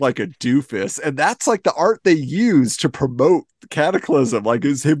Batman look like a doofus, and that's like the art they use to promote Cataclysm. Like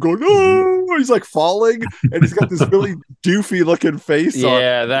is him going, oh, he's like falling, and he's got this really doofy looking face on.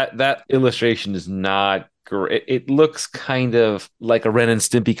 Yeah, that illustration is not. It looks kind of like a Ren and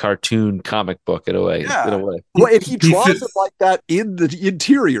Stimpy cartoon comic book in a way. Yeah. Well, and he draws it like that in the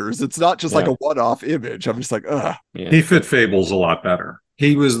interiors. It's not just like a one-off image. I'm just like, ugh. Yeah. He fit Fables a lot better.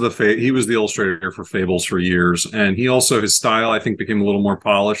 He was the illustrator for Fables for years, and he also, his style I think became a little more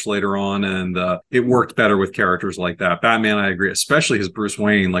polished later on, and it worked better with characters like that. Batman, I agree, especially his Bruce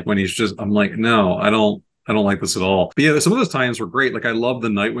Wayne. Like when he's just, I'm like, no, I don't like this at all. But yeah, some of those tie-ins were great. Like I love the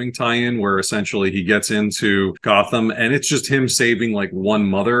Nightwing tie-in where essentially he gets into Gotham and it's just him saving like one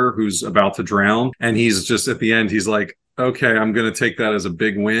mother who's about to drown. And he's just at the end, he's like, okay, I'm going to take that as a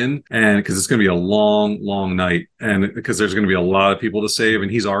big win. And because it's going to be a long, long night. And because there's going to be a lot of people to save.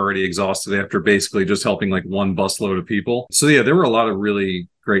 And he's already exhausted after basically just helping like one busload of people. So yeah, there were a lot of really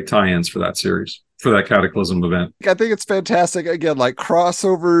great tie-ins for that series, for that Cataclysm event. I think it's fantastic. Again, like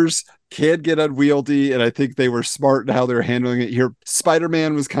crossovers can get unwieldy, and I think they were smart in how they're handling it here.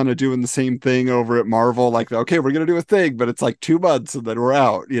 Spider-Man was kind of doing the same thing over at Marvel, like, okay, we're going to do a thing, but it's like 2 months and then we're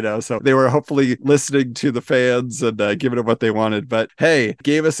out, so they were hopefully listening to the fans and giving them what they wanted. But hey,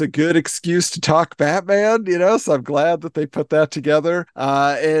 gave us a good excuse to talk Batman, so I'm glad that they put that together.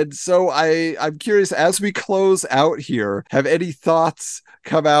 And so I'm curious, as we close out here, have any thoughts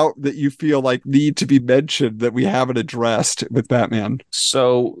come out that you feel like need to be mentioned that we haven't addressed with Batman?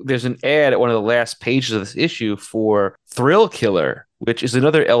 So there's an ad at one of the last pages of this issue for Thrill Killer, which is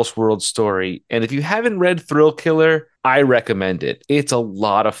another Elseworld story. And if you haven't read Thrill Killer, I recommend it. It's a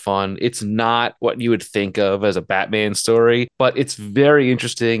lot of fun. It's not what you would think of as a Batman story, but it's very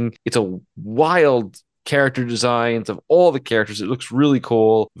interesting. It's a wild character designs of all the characters. It looks really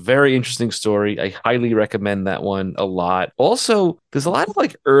cool. Very interesting story. I highly recommend that one a lot. Also, there's a lot of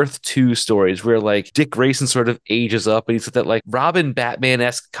like Earth 2 stories where like Dick Grayson sort of ages up and he's got that like Robin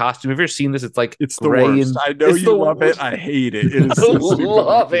Batman-esque costume. Have you ever seen this? It's like it's the worst. I know you love it. I hate it. It is so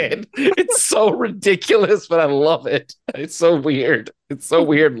love it. It's so ridiculous, but I love it. It's so weird. It's so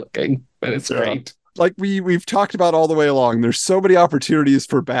weird looking, but it's great. Like we've talked about all the way along, there's so many opportunities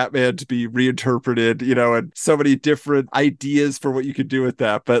for Batman to be reinterpreted, and so many different ideas for what you could do with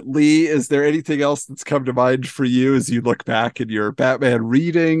that. But Lee, is there anything else that's come to mind for you as you look back in your Batman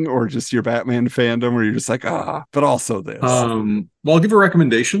reading or just your Batman fandom where you're just like, but also this? Well, I'll give a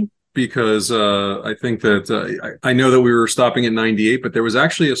recommendation. Because I think that I know that we were stopping at 98, but there was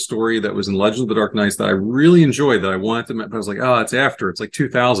actually a story that was in Legends of the Dark Knights that I really enjoyed that I wanted to. I was like, it's after. It's like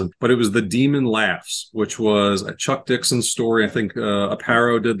 2000. But it was The Demon Laughs, which was a Chuck Dixon story. I think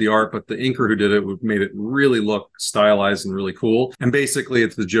Aparo did the art, but the inker who did it made it really look stylized and really cool. And basically,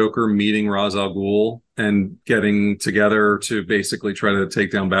 it's the Joker meeting Ra's al Ghul and getting together to basically try to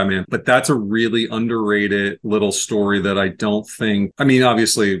take down Batman. But that's a really underrated little story that I don't think, I mean,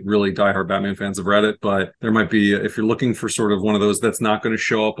 obviously really diehard Batman fans have read it, but there might be, if you're looking for sort of one of those that's not going to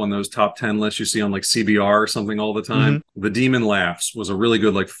show up on those top 10 lists you see on like CBR or something all the time. The Demon Laughs was a really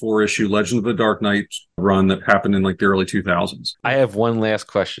good like 4-issue Legend of the Dark Knight run that happened in like the early 2000s. I have one last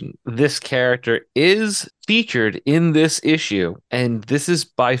question. This character is featured in this issue, and this is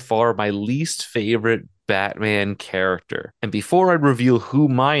by far my least favorite Batman character. And before I reveal who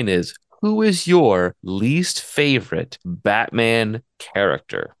mine is, who is your least favorite Batman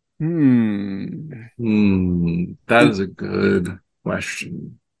character? Hmm. That is a good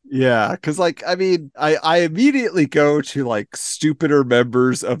question. Yeah, because like, I mean, I immediately go to like stupider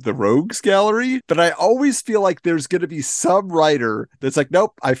members of the Rogues Gallery, but I always feel like there's going to be some writer that's like,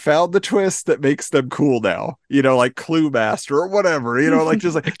 nope, I found the twist that makes them cool now. You know, like Clue Master or whatever, you know, like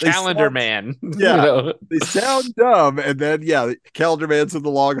just like Calendar Man. Yeah, You know? they sound dumb. And then, yeah, Calendar Man's in The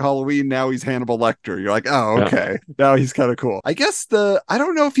Long Halloween. Now he's Hannibal Lecter. You're like, oh, okay. Now he's kind of cool. I guess I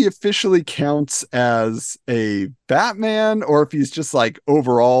don't know if he officially counts as a Batman or if he's just like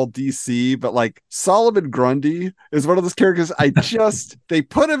overall DC, but like Solomon Grundy is one of those characters. They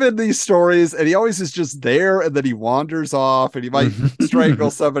put him in these stories and he always is just there, and then he wanders off and he might strangle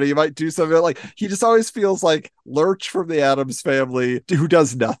somebody, he might do something. Like he just always feels like Lurch from the Addams Family who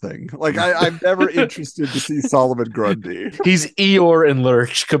does nothing. Like I'm never interested to see Solomon Grundy. He's Eeyore and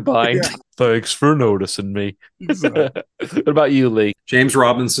Lurch combined. Yeah. Thanks for noticing me. What about you, Lee? James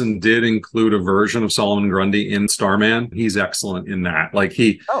Robinson did include a version of Solomon Grundy in Starman. He's excellent in that. Like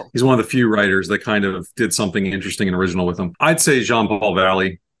he's one of the few writers that kind of did something interesting and original with him. I'd say Jean-Paul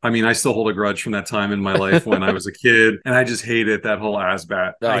Valley. I mean, I still hold a grudge from that time in my life when I was a kid, and I just hated that whole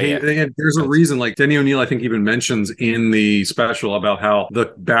Asbat. And there's a reason, like Denny O'Neil, I think even mentions in the special about how the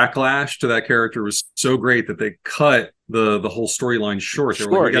backlash to that character was so great that they cut the whole storyline short. They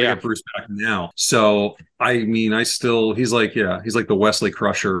were like, we gotta get Bruce back now. So I mean, he's like the Wesley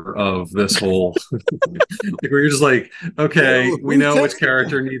Crusher of this whole like where you're just like, okay, we know which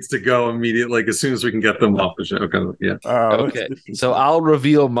character needs to go immediately, like as soon as we can get them off the show. Okay. So I'll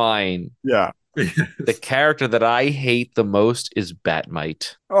reveal mine. Yeah. The character that I hate the most is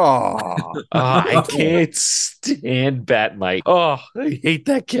Batmite. I can't stand Batmite. I hate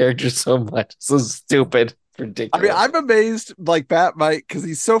that character so much. So stupid. Ridiculous. I mean, I'm amazed, like Batmite, because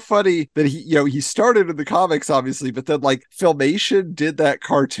he's so funny that he started in the comics, obviously, but then like Filmation did that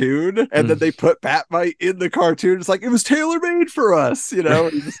cartoon, and then they put Batmite in the cartoon. It's like it was tailor made for us, you know.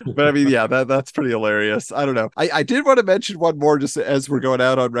 But I mean, yeah, that's pretty hilarious. I don't know. I did want to mention one more, just as we're going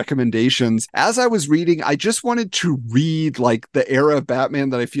out on recommendations. As I was reading, I just wanted to read like the era of Batman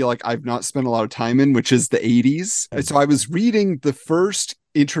that I feel like I've not spent a lot of time in, which is the 80s. And so I was reading the first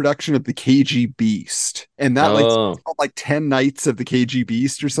introduction of the KG Beast, and that like 10 Nights of the KG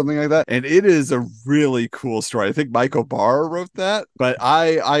Beast or something like that, and it is a really cool story. I think Michael Barr wrote that, but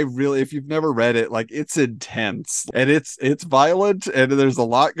I really, if you've never read it, like it's intense and it's violent and there's a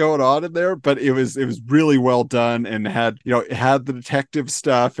lot going on in there, but it was really well done, and it had the detective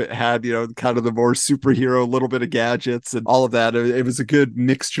stuff, it had kind of the more superhero, little bit of gadgets and all of that. It was a good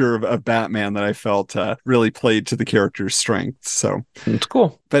mixture of Batman that I felt really played to the character's strengths. So it's cool.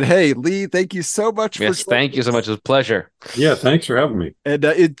 But hey, Lee, thank you so much. Thank you so much. It's a pleasure. Yeah, thanks for having me. And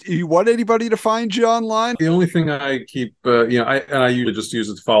you want anybody to find you online? The only thing I keep, I usually just use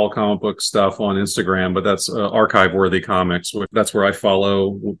it to follow comic book stuff on Instagram, but that's Archive Worthy Comics. That's where I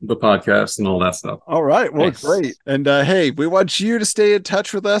follow the podcast and all that stuff. All right. Well, great. And hey, we want you to stay in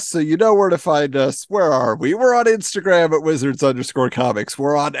touch with us, so you know where to find us. Where are we? We're on Instagram at Wizards_Comics.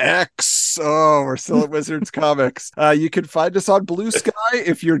 We're on X. Oh, we're still at Wizards Comics. You can find us on Blue Sky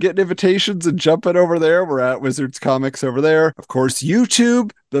if you're getting invitations and jumping over there. We're at Wizards Comics over there. Of course,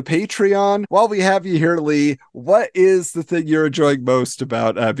 YouTube, the Patreon. While we have you here, Lee, what is the thing you're enjoying most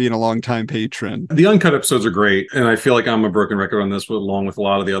about being a longtime patron? The uncut episodes are great, and I feel like I'm a broken record on this, along with a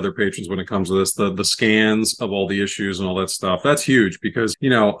lot of the other patrons when it comes to this. The scans of all the issues and all that stuff, that's huge because,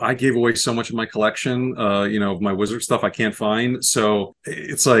 I gave away so much of my collection, of my Wizard stuff I can't find. So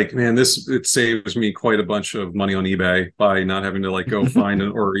it's like, man, it saves me quite a bunch of money on eBay by not having to like go find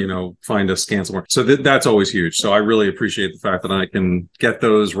it or, find a scan somewhere. So that's always huge. So I really appreciate the fact that I can get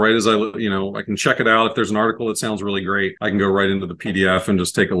those right as I can check it out. If there's an article that sounds really great, I can go right into the PDF and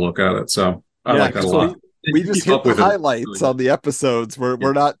just take a look at it. So I like that a lot. We just hit the highlights on the episodes where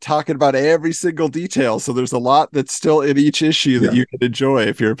we're not talking about every single detail. So there's a lot that's still in each issue that you can enjoy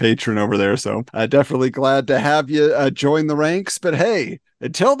if you're a patron over there. So definitely glad to have you join the ranks. But hey,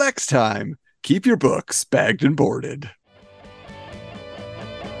 until next time, keep your books bagged and boarded.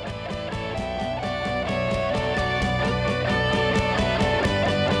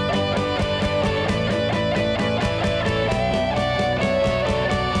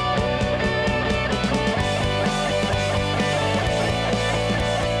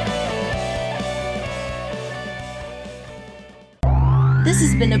 This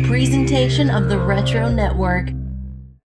has been a presentation of the Retro Network.